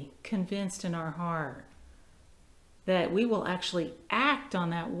fully convinced in our heart that we will actually act on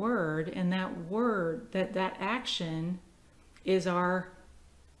that word, and that word, that action is our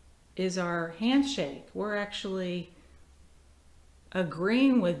handshake. We're actually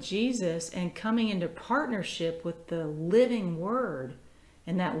agreeing with Jesus and coming into partnership with the living word.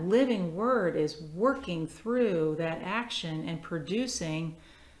 And that living word is working through that action and producing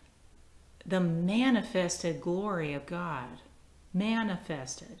the manifested glory of God.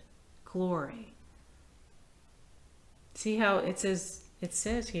 Manifested glory. See how it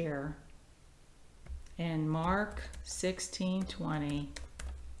says here in Mark 16:20.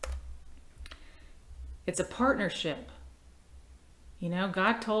 It's a partnership.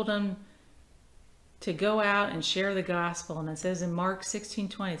 God told them to go out and share the gospel. And it says in Mark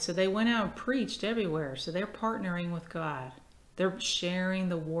 16:20, so they went out and preached everywhere. So they're partnering with God. They're sharing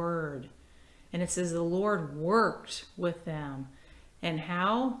the word. And it says the Lord worked with them. And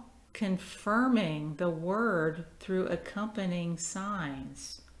how? Confirming the word through accompanying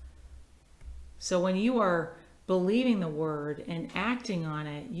signs. So when you are believing the word and acting on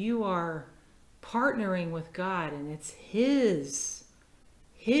it, you are partnering with God, and it's His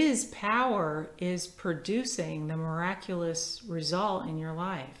power is producing the miraculous result in your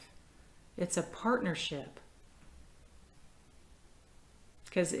life. It's a partnership.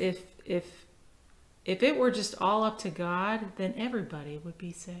 Because if it were just all up to God, then everybody would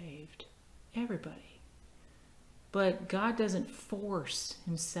be saved. Everybody. But God doesn't force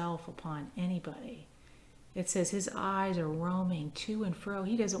himself upon anybody. It says his eyes are roaming to and fro.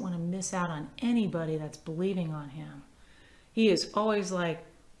 He doesn't want to miss out on anybody that's believing on him. He is always like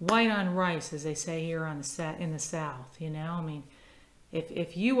white on rice, as they say here on in the South. You know, I mean,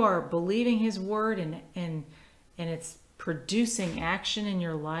 if you are believing His word and it's producing action in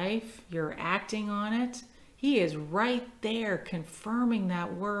your life, you're acting on it, He is right there confirming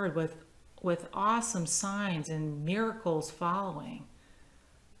that word with awesome signs and miracles following.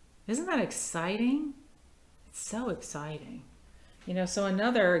 Isn't that exciting? It's so exciting. You know, so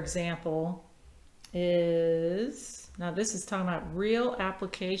another example is, now this is talking about real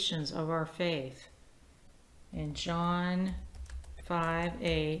applications of our faith. In John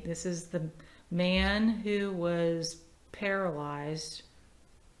 5:8, this is the man who was paralyzed,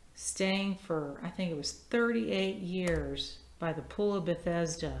 staying for, I think it was 38 years by the pool of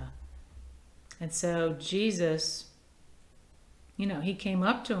Bethesda. And so Jesus, you know, He came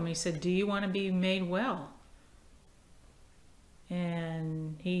up to him. He said, "Do you want to be made well?"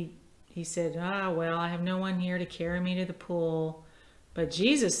 And he said, well, I have no one here to carry me to the pool. But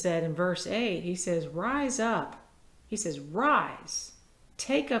Jesus said in verse 8, He says, "Rise up." He says, "Rise,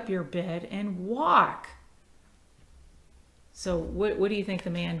 take up your bed and walk." So what do you think the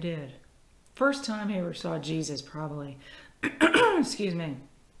man did? First time he ever saw Jesus, probably. Excuse me.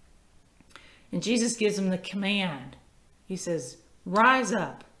 And Jesus gives him the command. He says, "Rise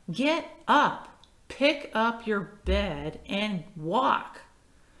up, get up, pick up your bed and walk."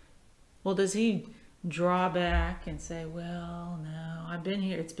 Well, does he draw back and say, "Well, no, I've been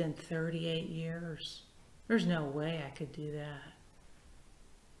here, it's been 38 years. There's no way I could do that"?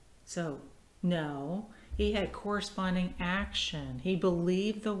 So, no, he had corresponding action. He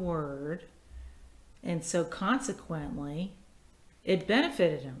believed the word, and so consequently, it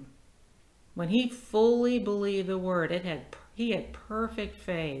benefited him. When he fully believed the word, he had perfect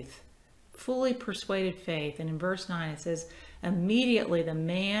faith, fully persuaded faith. And in verse 9 it says, "Immediately the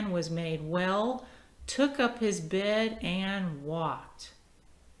man was made well, took up his bed and walked."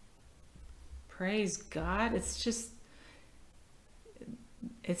 Praise God. It's just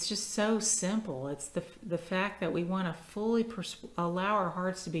so simple. It's the fact that we want to fully allow our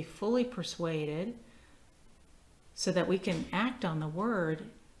hearts to be fully persuaded so that we can act on the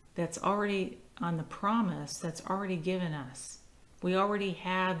word that's already on the promise that's already given us. We already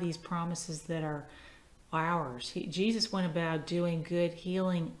have these promises that are ours. Jesus went about doing good,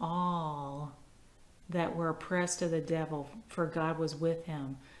 healing all that were oppressed of the devil, for God was with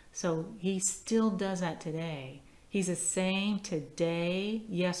him. So He still does that today. He's the same today,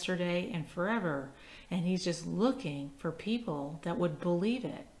 yesterday, and forever. And He's just looking for people that would believe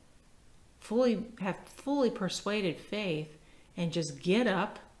it, have fully persuaded faith, and just get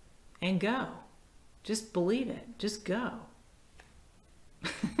up and go. Just believe it. Just go.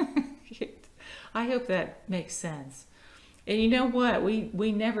 I hope that makes sense. And you know what?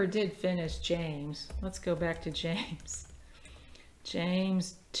 We never did finish James. Let's go back to James.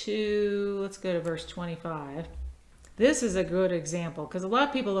 James 2, let's go to verse 25. This is a good example, because a lot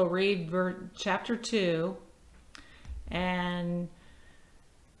of people will read chapter 2 and,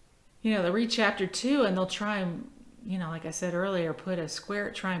 you know, they'll read chapter 2 and they'll try and, you know, like I said earlier,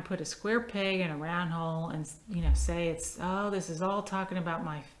 try and put a square peg in a round hole and, you know, say this is all talking about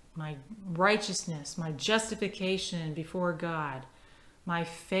my righteousness, my justification before God. My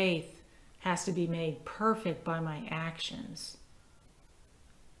faith has to be made perfect by my actions.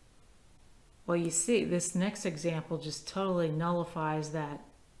 Well, you see, this next example just totally nullifies that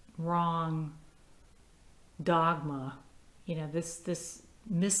wrong dogma, you know, this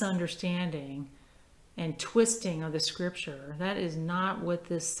misunderstanding and twisting of the scripture. That is not what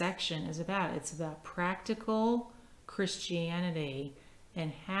this section is about. It's about practical Christianity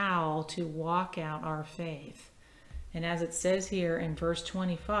and how to walk out our faith. And as it says here in verse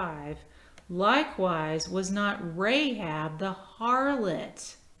 25, likewise was not Rahab the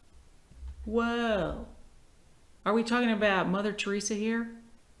harlot. Whoa. Are we talking about Mother Teresa here?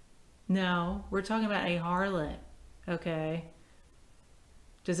 No, we're talking about a harlot. Okay.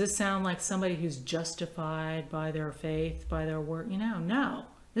 Does this sound like somebody who's justified by their faith, by their work? You know, no.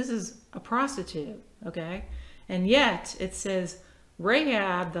 This is a prostitute. Okay. And yet it says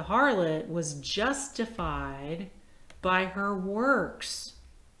Rahab the harlot was justified by her works.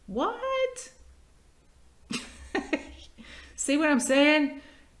 What? See what I'm saying?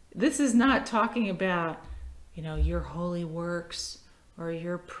 This is not talking about, you know, your holy works or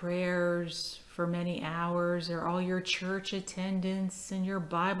your prayers for many hours or all your church attendance and your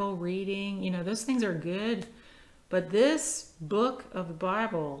Bible reading. You know, those things are good. But this book of the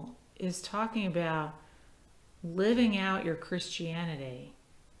Bible is talking about living out your Christianity.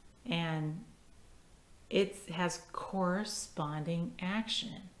 And it has corresponding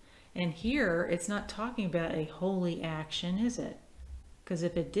action. And here, it's not talking about a holy action, is it? Because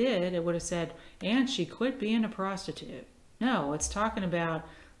if it did, it would have said, and she quit being a prostitute. No, it's talking about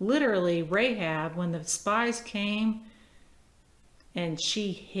literally Rahab, when the spies came and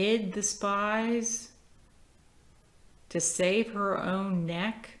she hid the spies to save her own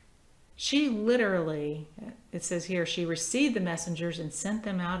neck. She literally, it says here, she received the messengers and sent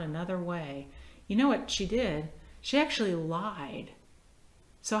them out another way. You know what she did? She actually lied.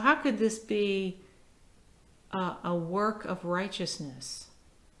 So how could this be a work of righteousness?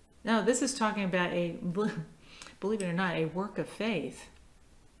 No, this is talking about believe it or not, a work of faith.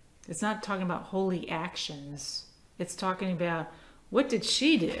 It's not talking about holy actions. It's talking about, what did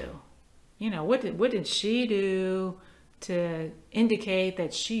she do? You know, what did she do to indicate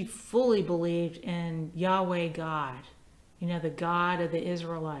that she fully believed in Yahweh God, you know, the God of the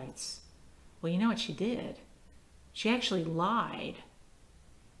Israelites? Well, you know what she did? She actually lied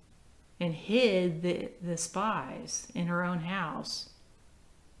and hid the spies in her own house.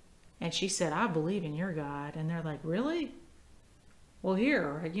 And she said, I believe in your God. And they're like, really? Well,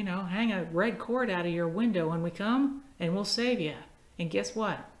 here, you know, hang a red cord out of your window when we come and we'll save you. And guess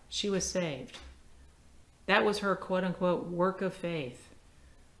what? She was saved. That was her quote unquote work of faith.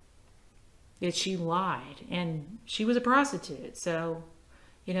 That she lied, and she was a prostitute. So,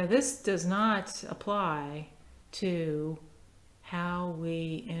 you know, this does not apply to how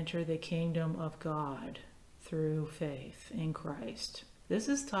we enter the kingdom of God through faith in Christ. This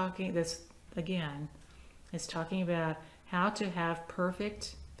is talking, this again, is talking about how to have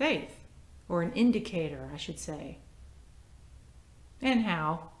perfect faith, or an indicator, I should say. And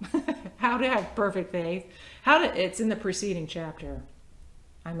how to have perfect faith. It's in the preceding chapter.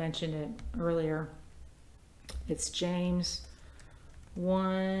 I mentioned it earlier. It's James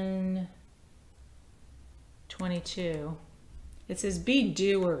 1:22. It says, be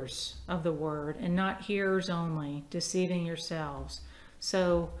doers of the word and not hearers only, deceiving yourselves.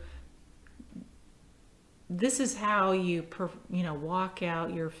 So this is how you walk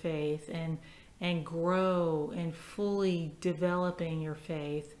out your faith and grow and fully developing your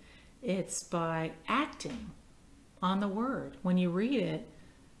faith. It's by acting on the word. When you read it,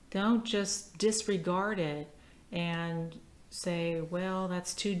 don't just disregard it and say, well,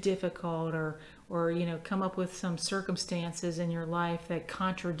 that's too difficult, or you know, come up with some circumstances in your life that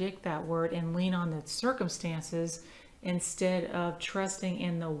contradict that word and lean on the circumstances instead of trusting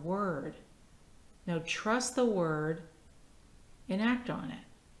in the word. No, trust the word and act on it.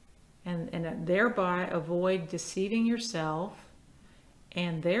 And thereby avoid deceiving yourself,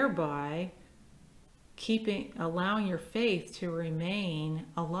 and thereby allowing your faith to remain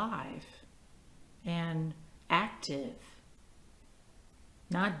alive and active,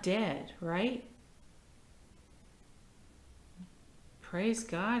 not dead, right? Praise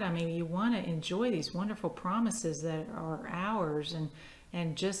God. I mean, you want to enjoy these wonderful promises that are ours,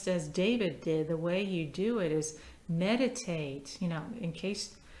 and just as David did, the way you do it is meditate, you know, in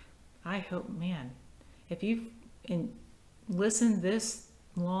case, I hope, man, if you've listened this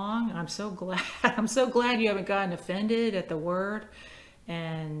long, I'm so glad. I'm so glad you haven't gotten offended at the word.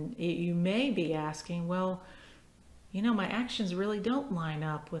 And you may be asking, well, you know, my actions really don't line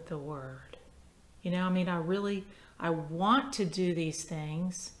up with the word. You know, I mean, I want to do these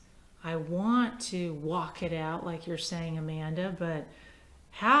things. I want to walk it out like you're saying, Amanda, but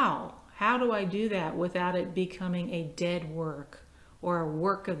how? How do I do that without it becoming a dead work or a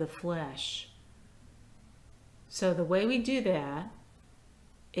work of the flesh? So the way we do that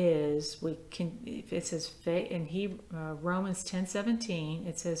is if it says faith in Romans 10:17,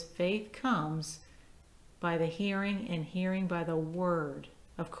 it says faith comes by the hearing, and hearing by the word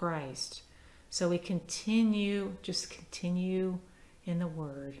of Christ. So we continue in the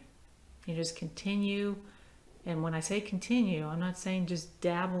word. You just continue. And when I say continue, I'm not saying just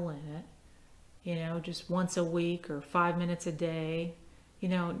dabble in it, you know, just once a week or 5 minutes a day. You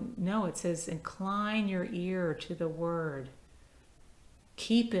know, no, it says incline your ear to the word.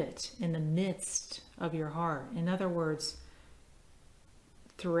 Keep it in the midst of your heart. In other words,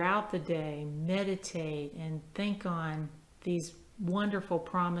 throughout the day, meditate and think on these wonderful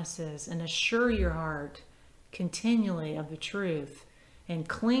promises and assure your heart continually of the truth and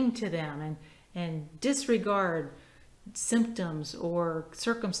cling to them and disregard symptoms or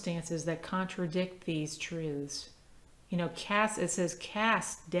circumstances that contradict these truths. You know, it says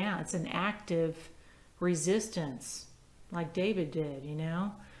cast down. It's an active resistance, like David did, you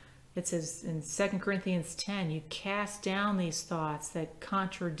know. It says in 2 Corinthians 10, you cast down these thoughts that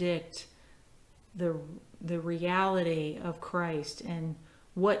contradict the reality of Christ and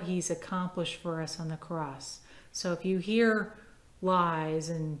what he's accomplished for us on the cross. So if you hear lies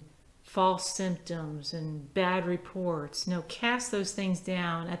and false symptoms and bad reports. No, cast those things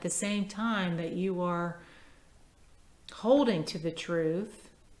down at the same time that you are holding to the truth,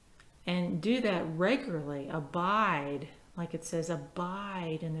 and do that regularly. Abide, like it says,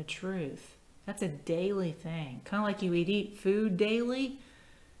 abide in the truth. That's a daily thing. Kind of like you eat food daily.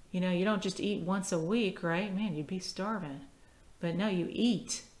 You know, you don't just eat once a week, right? Man, you'd be starving. But no, you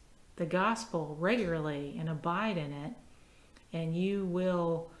eat the gospel regularly and abide in it, and you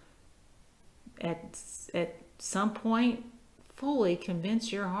will at some point fully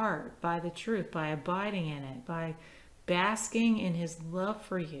convince your heart by the truth, by abiding in it, by basking in his love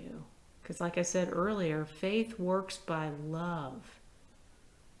for you. Because like I said earlier, faith works by love.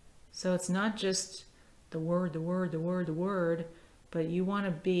 So it's not just the word, but you want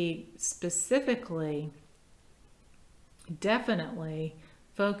to be specifically, definitely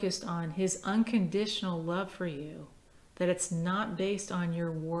focused on his unconditional love for you. That it's not based on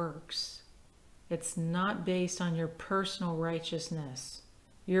your works. It's not based on your personal righteousness,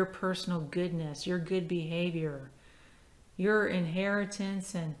 your personal goodness, your good behavior. Your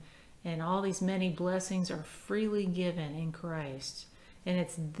inheritance and all these many blessings are freely given in Christ. And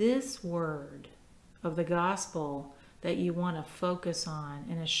it's this word of the gospel that you want to focus on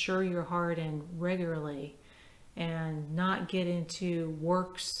and assure your heart in regularly, and not get into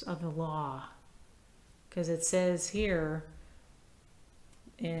works of the law. Because it says here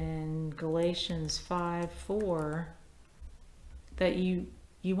in Galatians 5:4 that you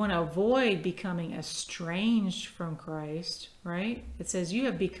want to avoid becoming estranged from Christ, right? It says you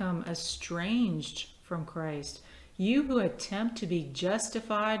have become estranged from Christ. You who attempt to be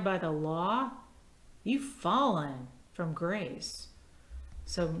justified by the law, you've fallen from grace.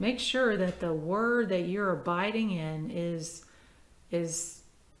 So make sure that the word that you're abiding in is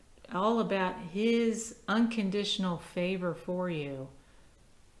all about his unconditional favor for you,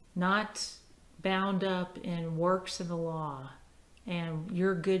 not bound up in works of the law and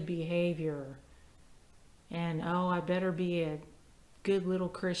your good behavior and, oh, I better be a good little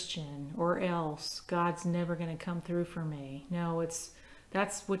Christian or else God's never going to come through for me. No,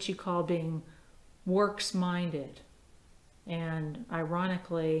 that's what you call being works-minded. And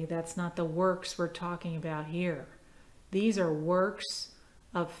ironically, that's not the works we're talking about here. These are works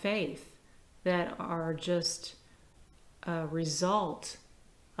of faith that are just a result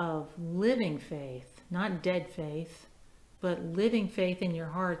of living faith, not dead faith, but living faith in your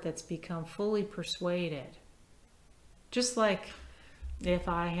heart that's become fully persuaded. Just like if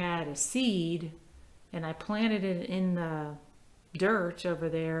I had a seed and I planted it in the dirt over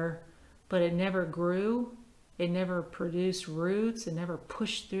there, but it never grew, it never produced roots, it never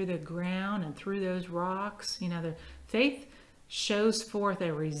pushed through the ground and through those rocks. You know, the faith shows forth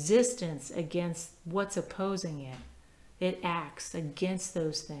a resistance against what's opposing it. It acts against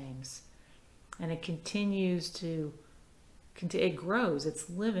those things, and it continues to, it grows, it's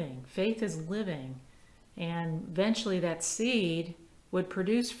living. Faith is living, and eventually that seed would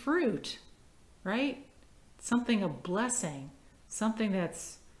produce fruit, right? Something of blessing, something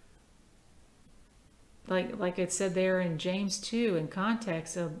that's like it said there in James 2 in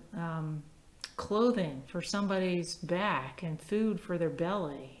context of clothing for somebody's back and food for their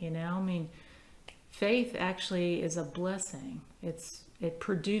belly. You know, I mean, faith actually is a blessing. It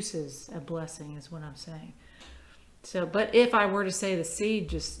produces a blessing is what I'm saying. So, but if I were to say the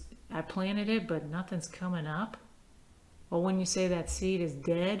seed, I planted it, but nothing's coming up. Well, when you say that seed is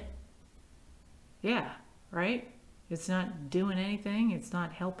dead, yeah, right? It's not doing anything. It's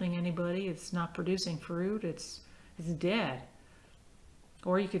not helping anybody. It's not producing fruit. It's dead.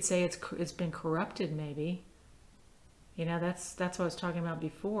 Or you could say it's been corrupted, maybe. You know, that's what I was talking about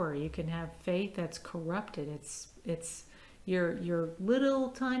before. You can have faith that's corrupted. It's your little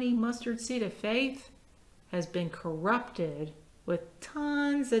tiny mustard seed of faith has been corrupted with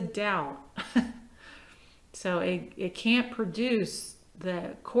tons of doubt. So it can't produce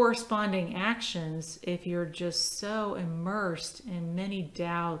the corresponding actions if you're just so immersed in many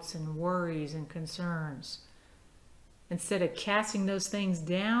doubts and worries and concerns. Instead of casting those things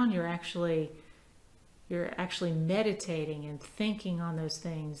down, you're actually meditating and thinking on those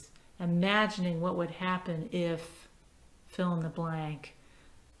things, imagining what would happen if fill in the blank,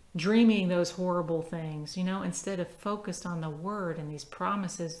 dreaming those horrible things, you know, instead of focused on the word and these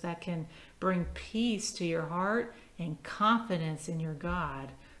promises that can bring peace to your heart and confidence in your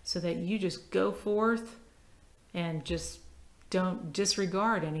God, so that you just go forth and just don't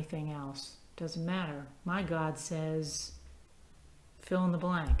disregard anything else. Doesn't matter. My God says, fill in the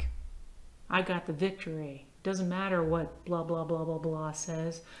blank. I got the victory. Doesn't matter what blah, blah, blah, blah, blah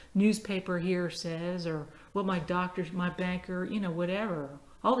says. Newspaper here says, or what my doctor, my banker, you know, whatever.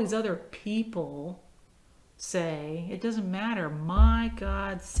 all these other people say. It doesn't matter. My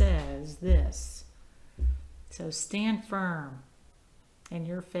God says this. So stand firm in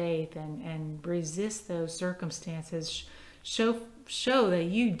your faith and resist those circumstances. Show that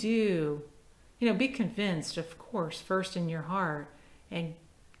you do, be convinced, of course, first in your heart, and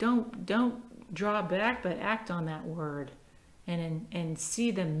don't draw back, but act on that word, and see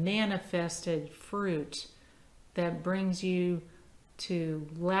the manifested fruit that brings you to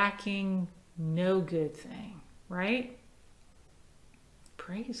lacking no good thing, right?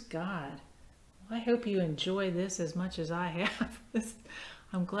 Praise God. Well, I hope you enjoy this as much as I have.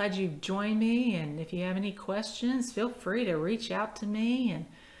 I'm glad you've joined me, and if you have any questions, feel free to reach out to me,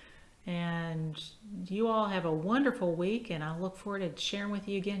 and you all have a wonderful week, and I look forward to sharing with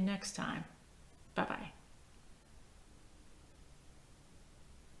you again next time. Bye-bye.